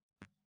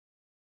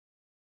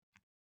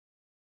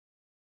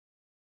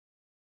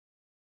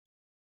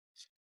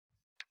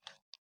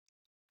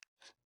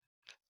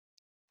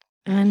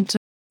 And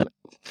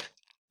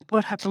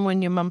what happened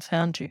when your mum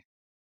found you?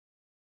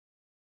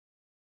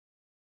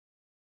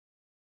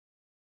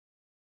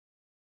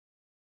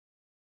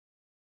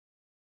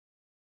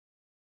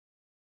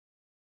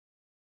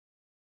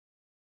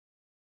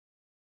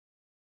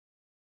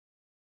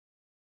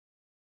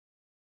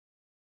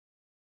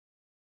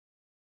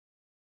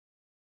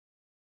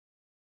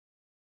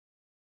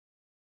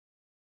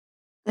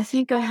 I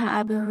think I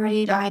had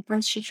already died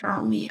when she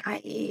found me.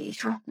 I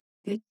had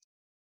the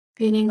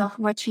feeling of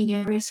watching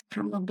a risk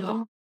from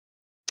above.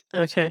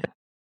 Okay.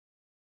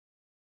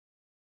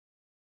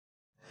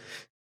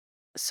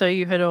 So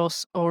you had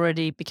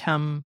already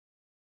become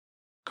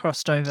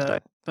crossed over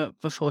but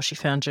before she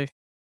found you.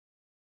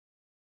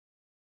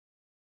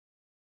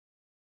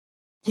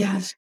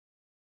 Yes.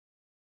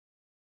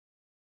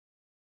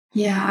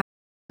 Yeah.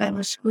 I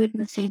was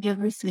witnessing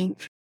everything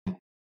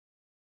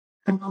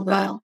from a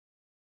while.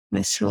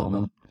 My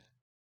soul.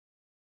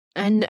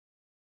 And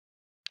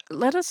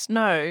let us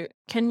know,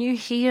 can you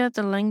hear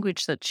the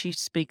language that she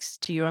speaks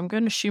to you? I'm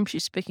going to assume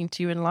she's speaking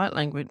to you in light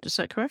language. Is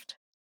that correct?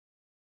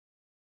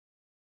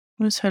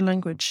 What does her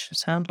language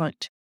sound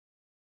like?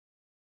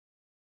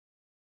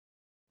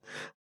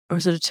 Or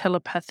is it a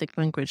telepathic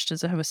language?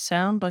 Does it have a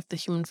sound like the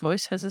human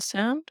voice has a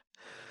sound?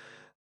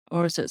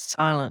 Or is it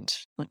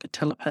silent, like a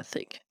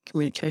telepathic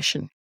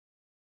communication?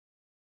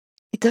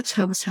 It does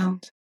have a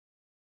sound.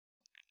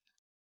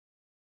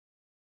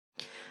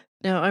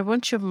 Now, I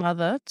want your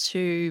mother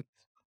to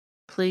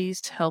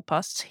please help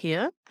us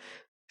here.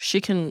 She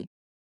can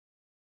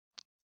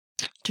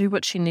do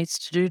what she needs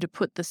to do to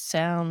put the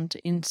sound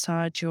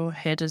inside your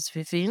head as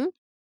Vivian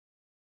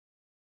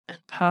and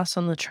pass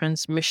on the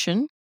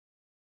transmission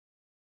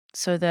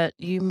so that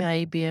you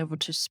may be able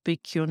to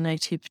speak your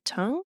native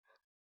tongue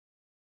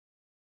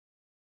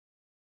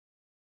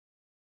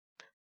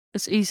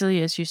as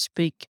easily as you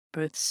speak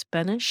both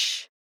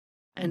Spanish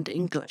and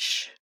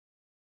English.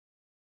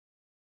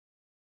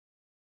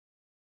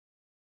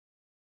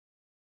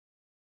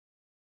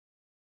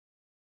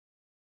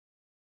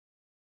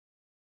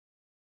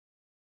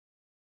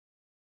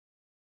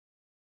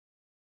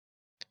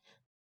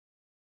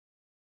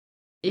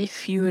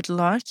 If you would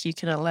like, you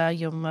can allow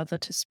your mother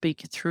to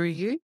speak through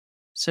you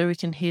so we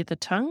can hear the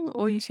tongue,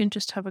 or you can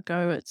just have a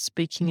go at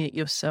speaking it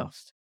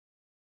yourself.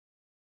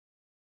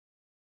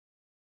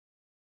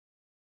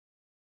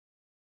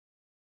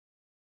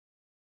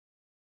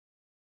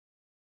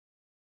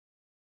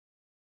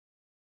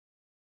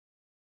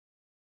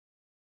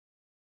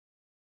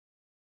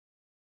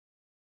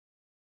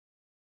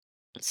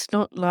 It's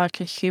not like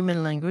a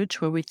human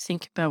language where we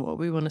think about what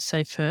we want to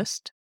say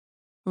first.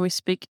 When we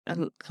speak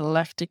a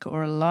galactic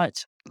or a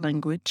light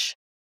language,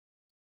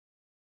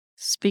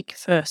 speak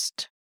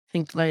first,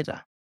 think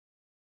later.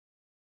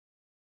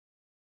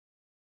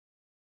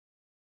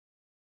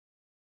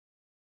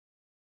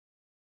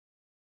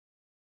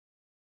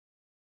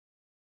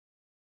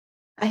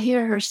 I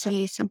hear her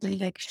say something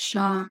like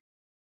Sean,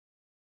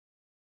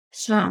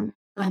 Sean,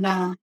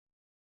 madame,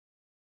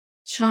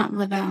 Sean,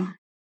 madame.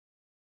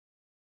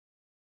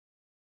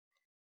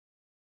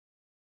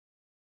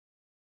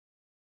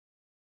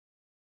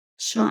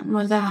 Sean,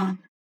 madame.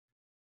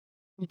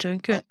 You're doing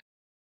good.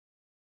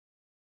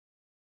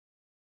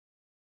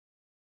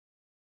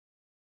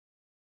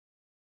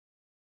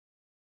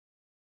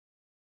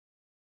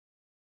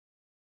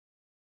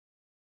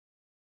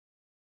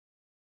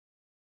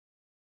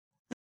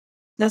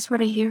 That's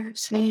what I hear her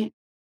say.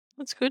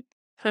 That's good.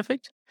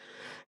 Perfect.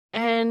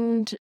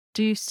 And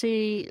do you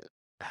see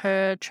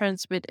her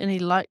transmit any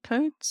light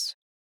codes?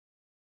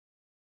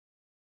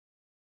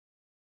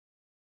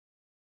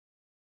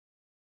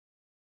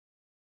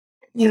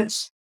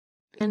 Yes.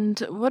 And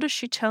what is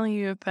she telling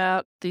you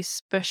about these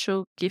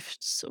special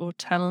gifts or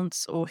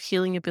talents or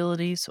healing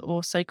abilities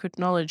or sacred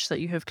knowledge that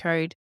you have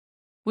carried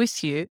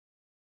with you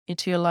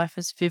into your life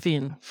as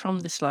Vivian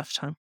from this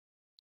lifetime?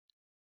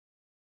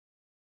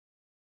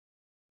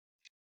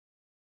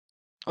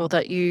 Or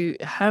that you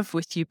have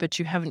with you but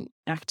you haven't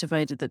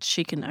activated that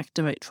she can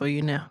activate for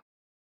you now?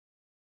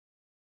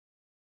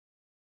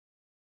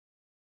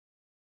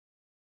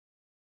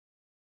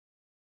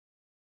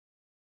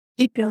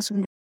 She feels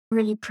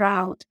really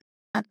proud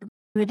and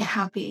really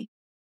happy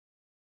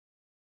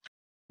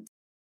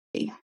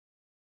because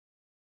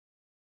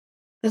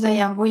I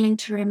am willing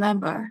to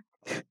remember.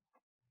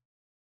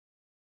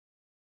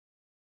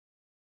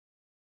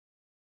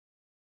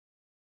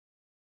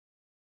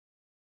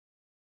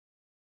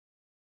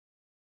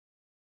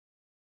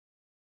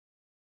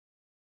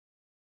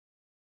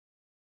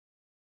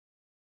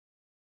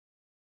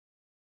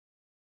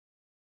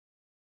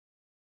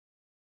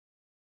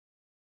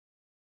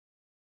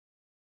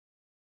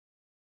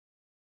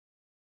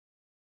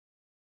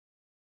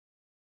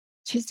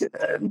 She's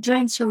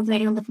doing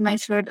something with my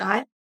third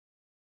eye.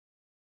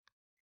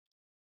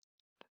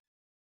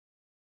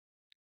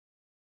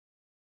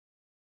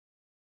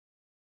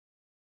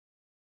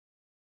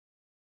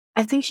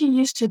 I think she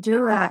used to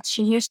do that.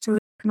 She used to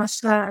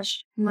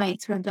massage my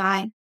third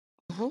eye.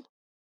 Mhm.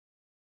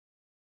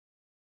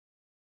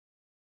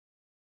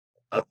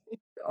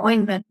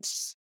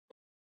 Ointments,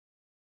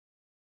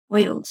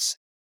 oils.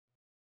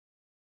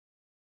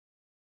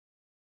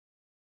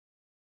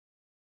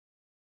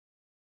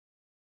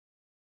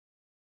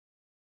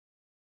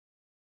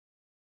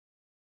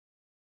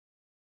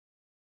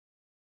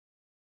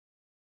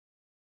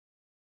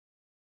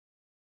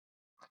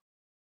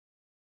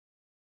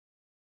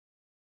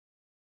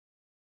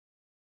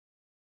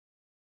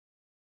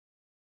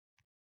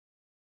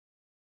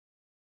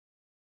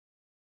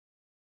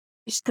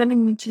 She's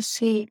telling me to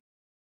see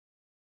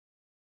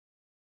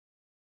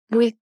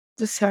with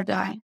the third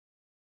eye.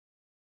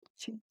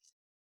 She,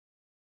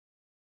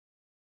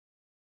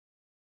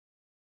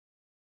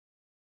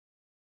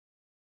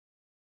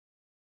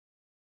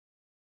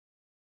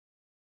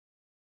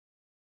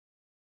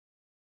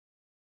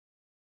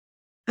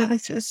 I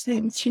was just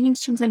saying, she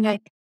needs something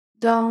like,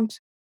 don't,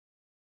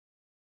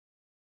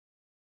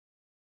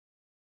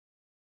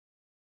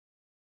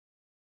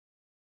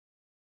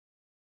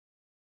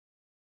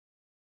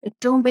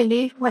 don't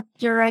believe what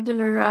your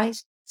regular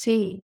eyes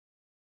see.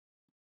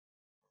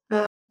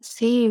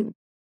 See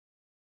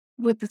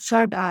with the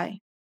third eye.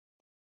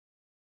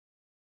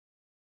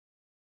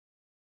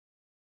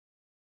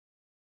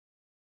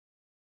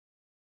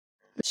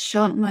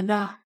 Shot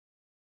mala.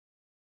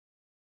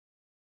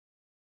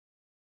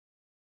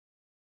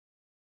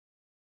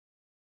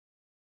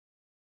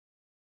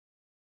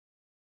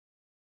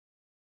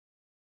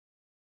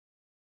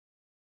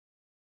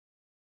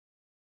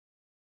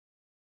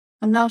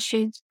 And now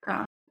she's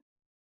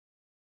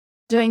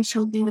doing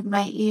something with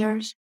my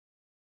ears.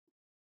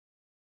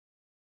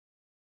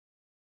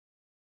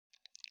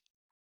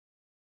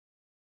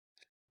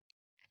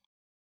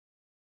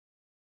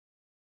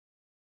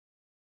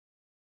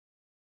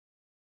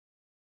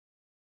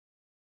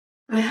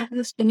 I have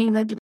this feeling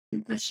that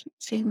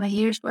see my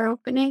ears were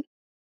opening.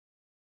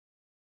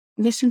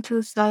 Listen to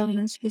the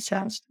silence, he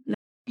says.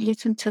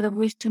 Listen to the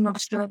wisdom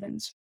of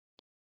silence.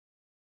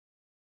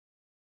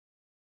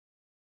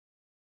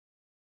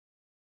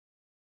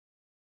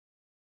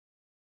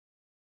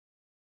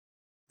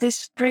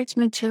 This brings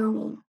me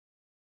to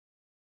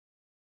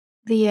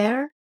the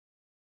air.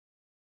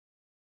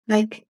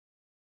 Like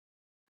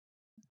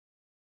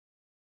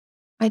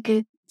I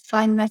could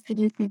find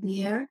messages in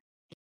the air.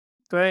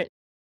 Great.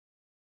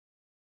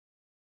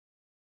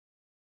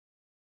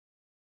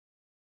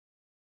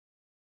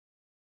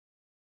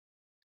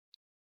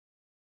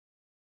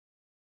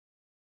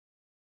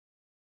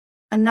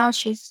 And now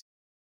she's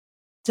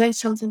doing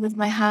something with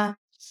my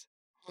hands.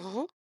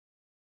 Mhm.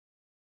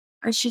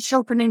 And she's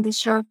opening the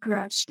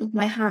chakras with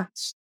my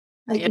hands.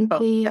 I can Beautiful.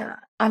 see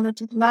a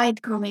lot of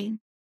light coming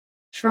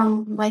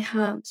from my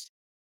hands.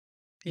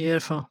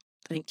 Beautiful.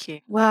 Thank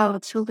you. Wow,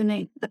 it's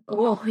opening.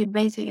 Oh,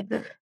 amazing.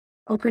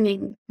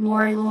 Opening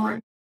more and more.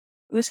 It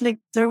was like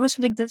there was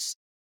like this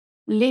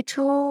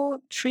little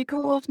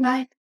trickle of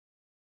light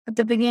at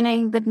the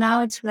beginning, but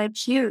now it's like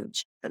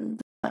huge. And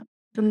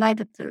the light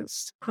that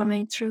is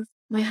coming through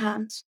my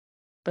hands.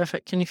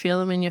 Perfect. Can you feel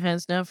them in your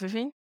hands now,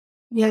 Vivian?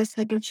 Yes,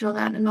 I can feel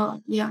that and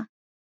all. Yeah.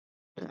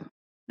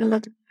 A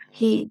lot of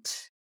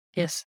heat.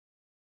 Yes.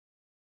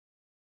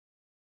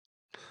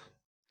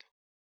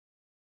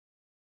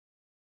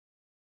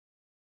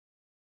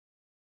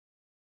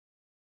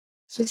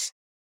 She's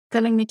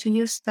telling me to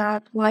use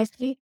that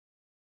wisely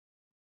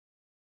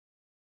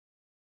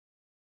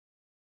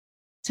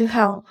to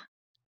help.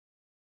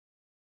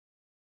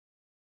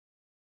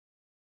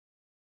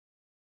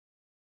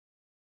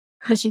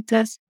 Because she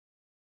says,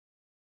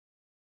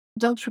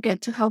 don't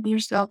forget to help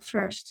yourself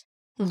first.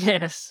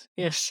 Yes.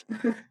 Yes.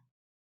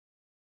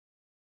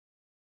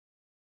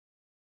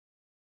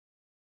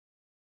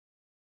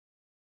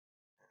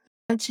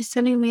 And she's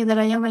telling me that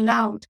I am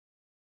allowed.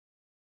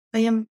 I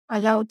am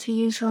allowed to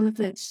use all of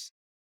this.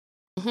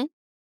 Hmm.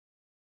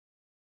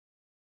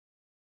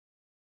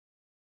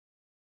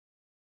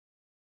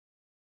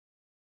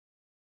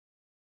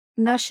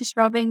 Now she's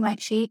rubbing my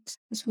feet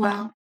as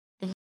well.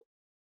 Mhm.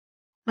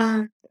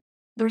 And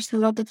there's a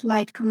lot of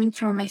light coming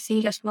from my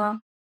feet as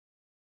well.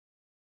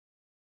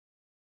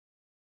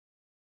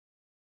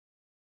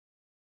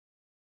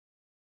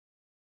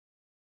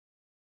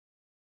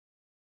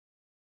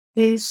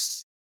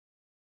 This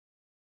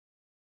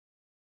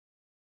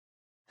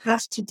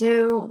has to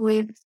do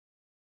with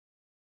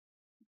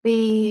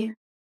the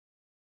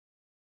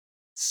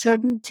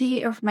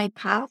certainty of my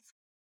path.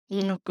 Oh,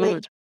 Like,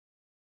 good.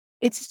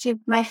 it's as if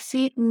my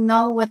feet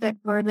know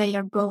where they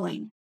are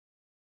going.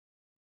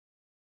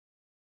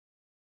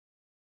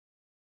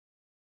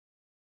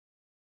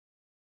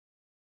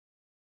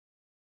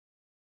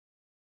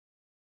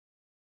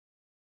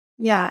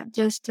 Yeah,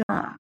 just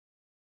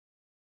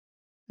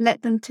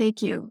let them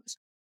take you.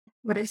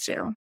 What I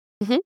feel.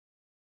 Hmm.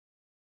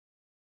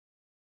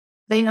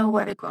 They know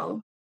where to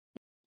go.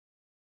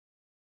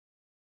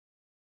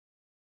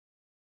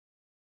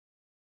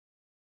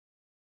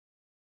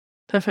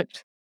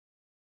 Perfect.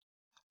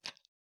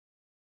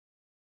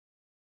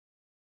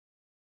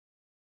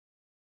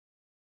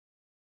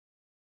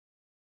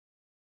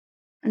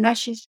 And now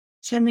she's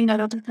sending a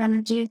lot of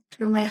energy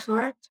through my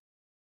heart.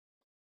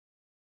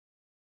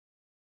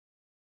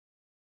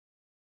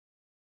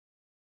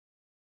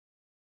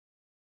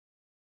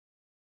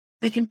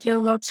 I can feel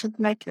lots of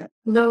like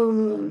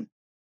low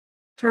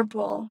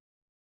purple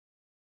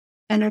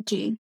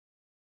energy.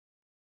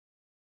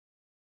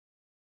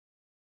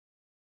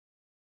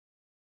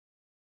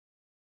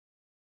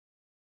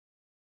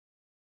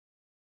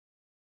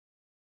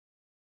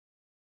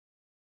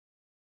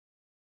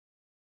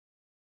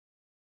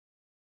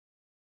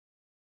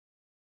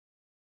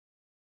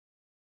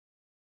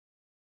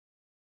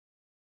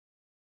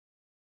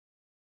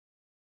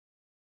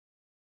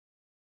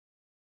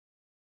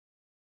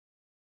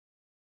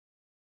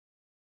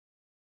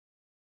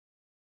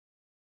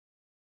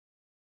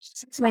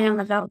 Since I am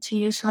allowed to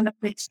use all of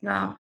this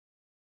now.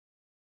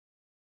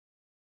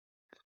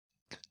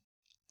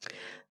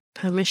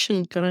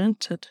 Permission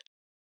granted.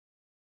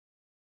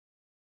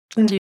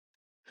 Mm. Do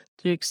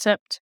you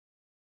accept?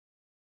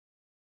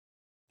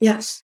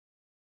 Yes.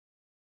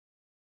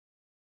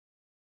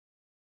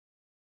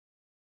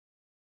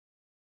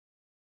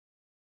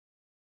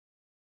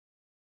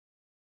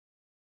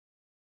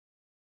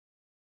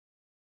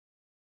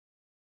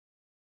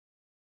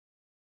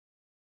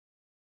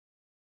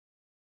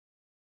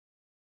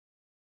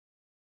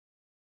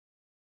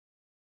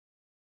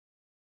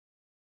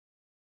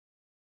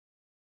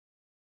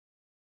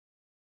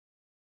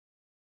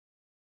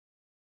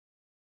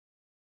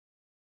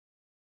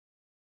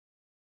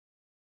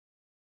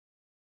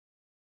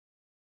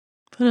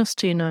 What else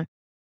do you know?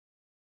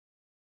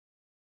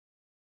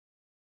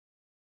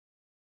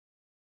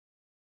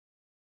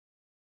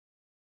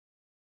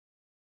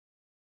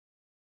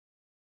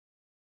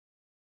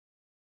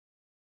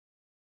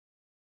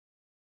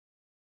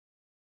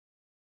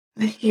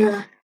 I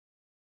hear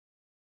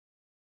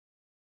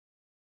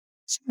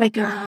it's like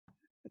a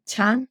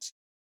chant.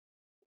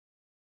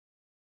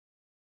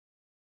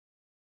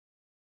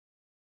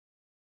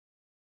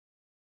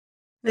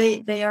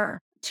 They are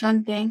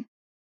chanting.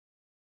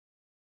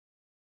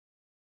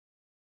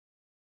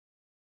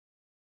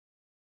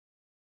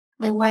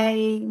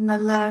 Away,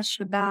 Nala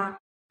Shaba,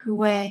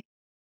 away,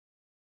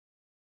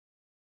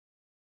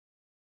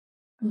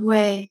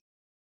 away.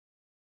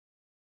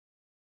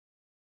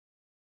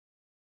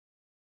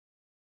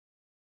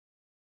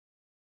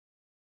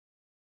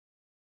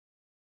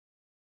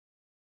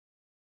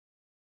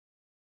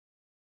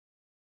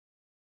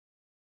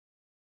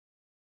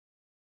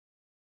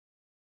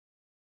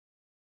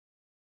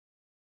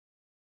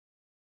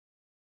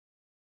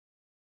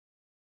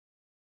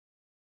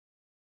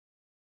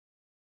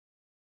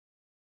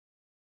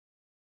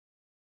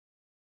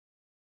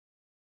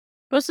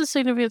 What's the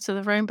significance of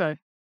the rainbow?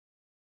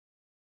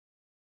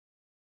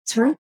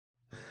 Sorry?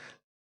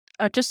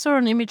 I just saw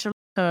an image of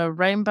a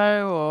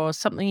rainbow or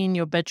something in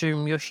your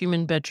bedroom, your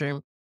human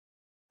bedroom,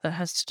 that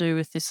has to do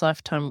with this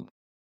lifetime.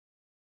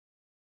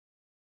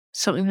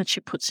 Something that she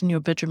puts in your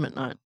bedroom at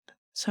night.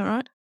 Is that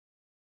right?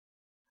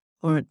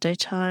 Or at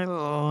daytime,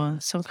 or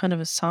some kind of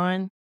a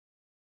sign?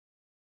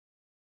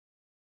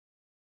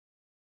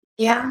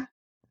 Yeah.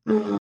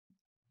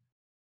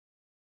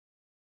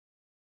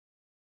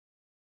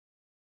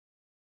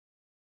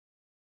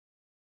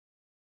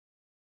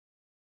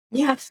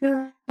 Yeah, I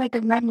feel like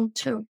a rebel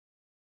too.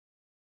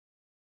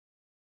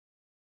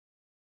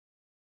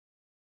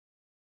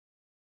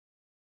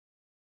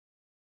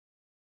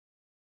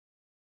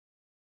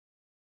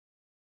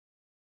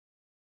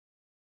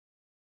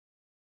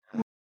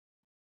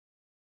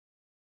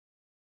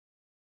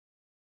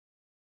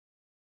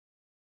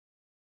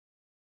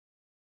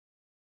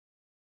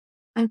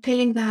 I'm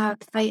feeling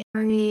that I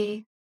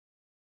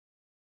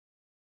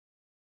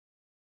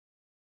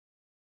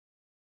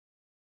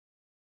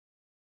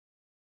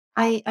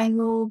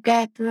will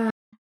get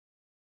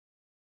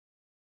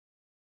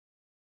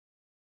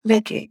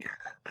like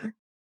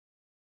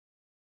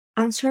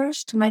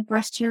answers to my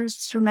questions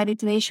through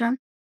meditation.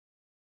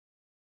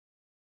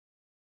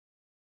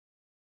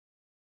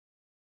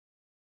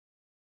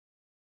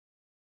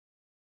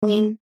 I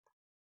mean,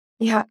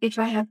 yeah, if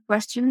I have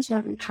questions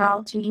on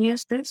how to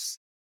use this,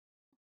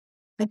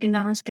 I can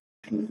ask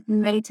in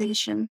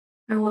meditation.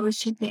 I will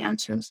receive the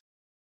answers.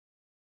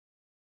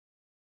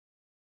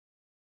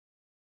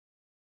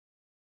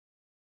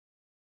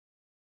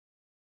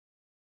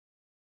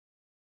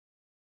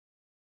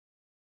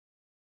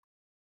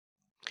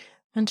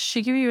 And did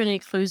she give you any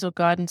clues or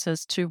guidance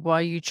as to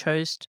why you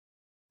chose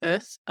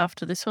Earth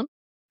after this one?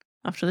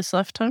 After this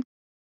lifetime?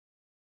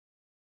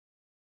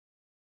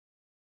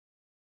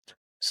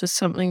 So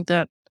something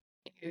that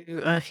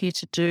you are here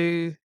to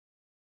do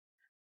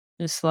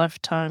this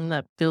lifetime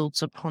that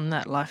builds upon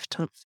that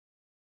lifetime.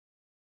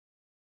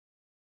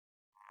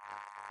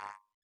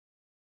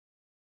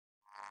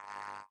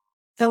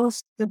 That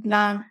was the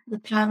plan. The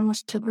plan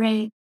was to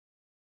bring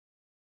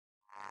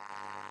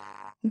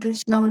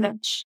this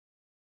knowledge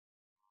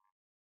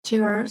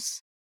to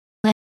Earth.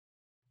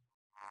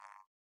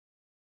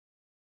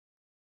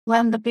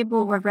 When the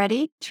people were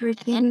ready to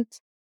receive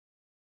it,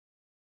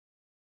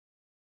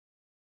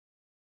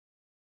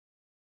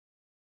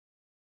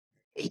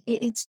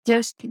 it's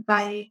just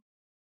by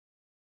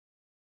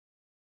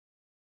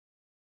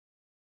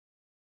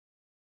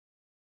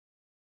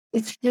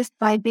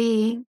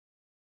being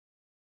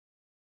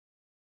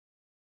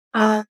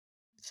uh,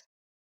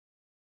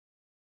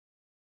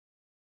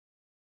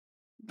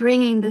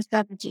 bringing the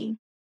strategy.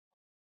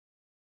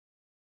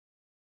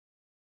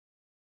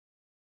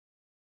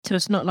 So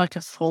it's not like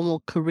a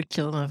formal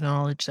curriculum of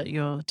knowledge that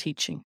you're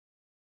teaching.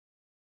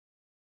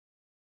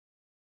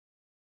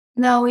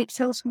 No, it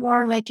feels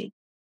more like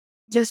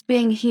just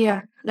being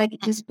here, like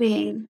just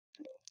being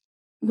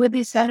with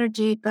this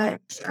energy,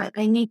 but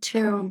I need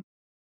to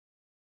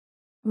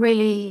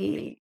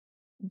really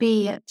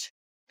be it.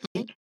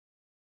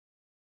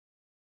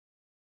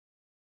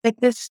 Like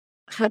this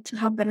had to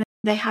happen.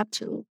 They had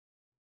to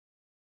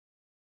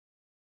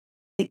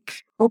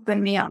like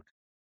open me up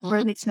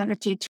for this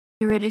energy to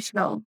really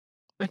flow.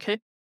 Okay.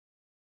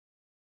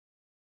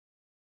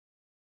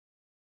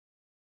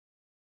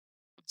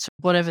 So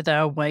whatever they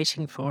are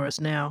waiting for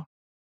is now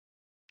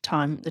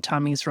the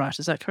timing is right.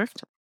 Is that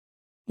correct?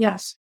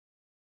 Yes.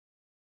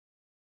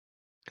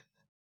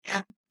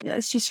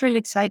 Yeah, she's really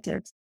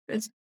excited.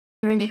 It's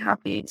really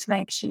happy. It's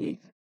like she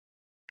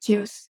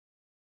was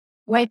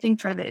waiting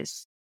for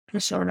this for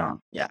so long.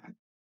 Yeah.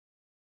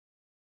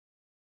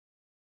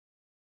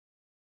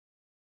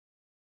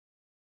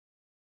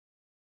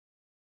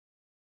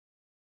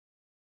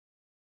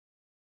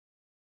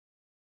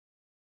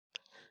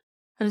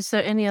 And is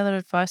there any other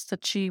advice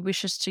that she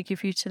wishes to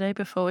give you today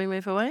before we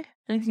move away?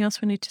 Anything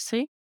else we need to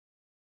see?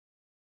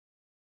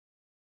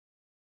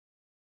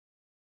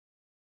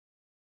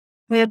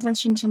 Pay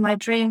attention to my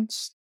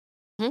dreams,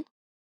 Mhm.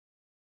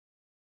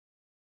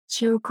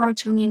 to come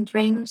to me in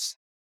dreams.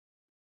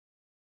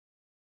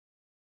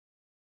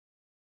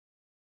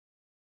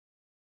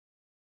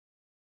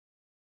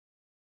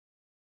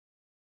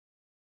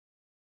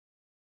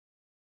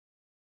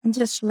 And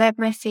just let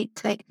my feet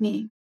take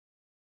me.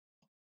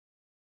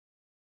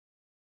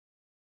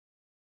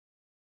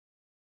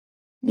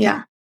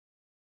 Yeah.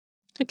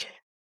 Okay.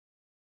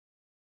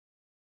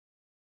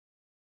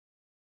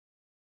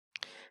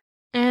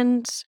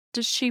 And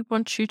does she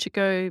want you to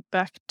go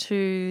back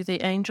to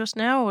the angels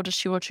now, or does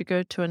she want you to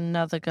go to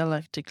another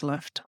galactic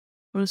lifetime?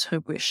 What is her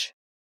wish?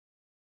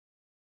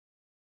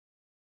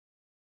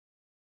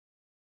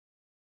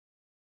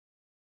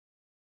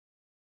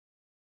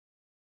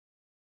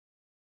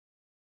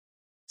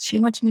 She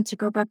wants me to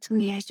go back to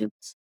the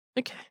Egypt.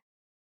 Okay.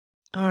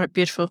 All right,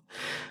 beautiful.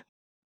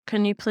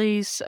 Can you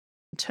please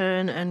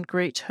turn and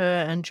greet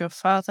her and your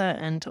father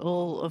and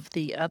all of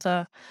the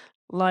other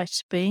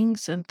light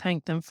beings and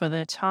thank them for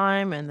their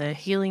time and their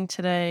healing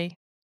today?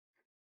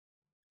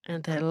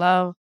 and their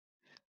love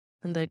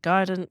and their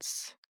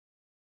guidance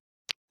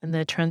and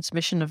their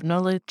transmission of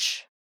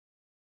knowledge.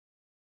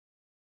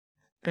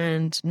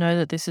 And know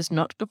that this is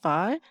not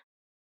goodbye.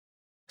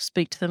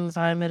 Speak to them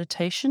via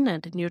meditation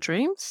and in your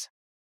dreams.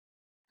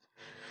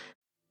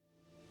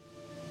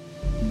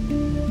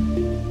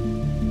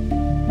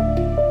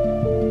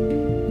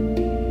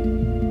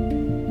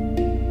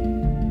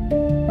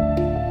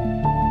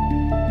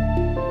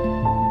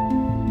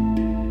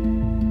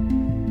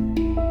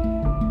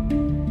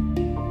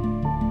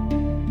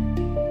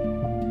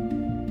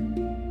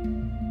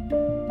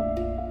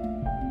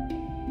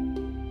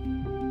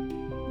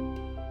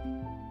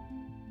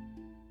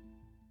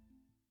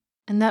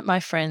 And that, my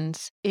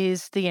friends,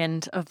 is the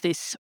end of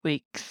this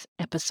week's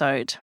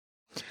episode.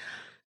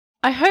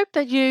 I hope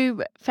that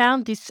you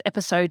found this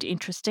episode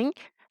interesting.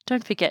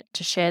 Don't forget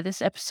to share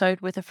this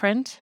episode with a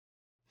friend.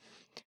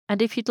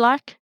 And if you'd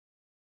like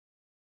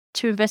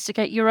to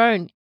investigate your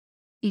own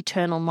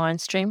eternal mind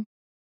stream,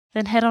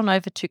 then head on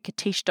over to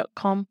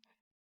katish.com,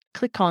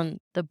 click on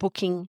the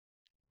booking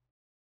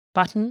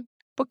button,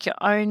 book your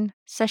own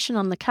session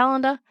on the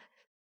calendar,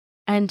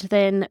 and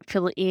then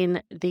fill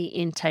in the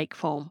intake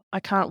form. I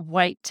can't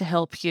wait to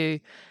help you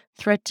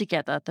thread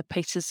together the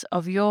pieces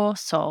of your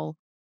soul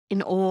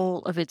in all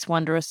of its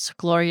wondrous,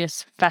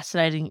 glorious,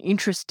 fascinating,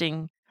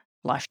 interesting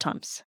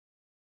lifetimes.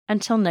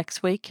 Until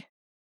next week,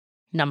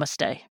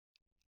 namaste.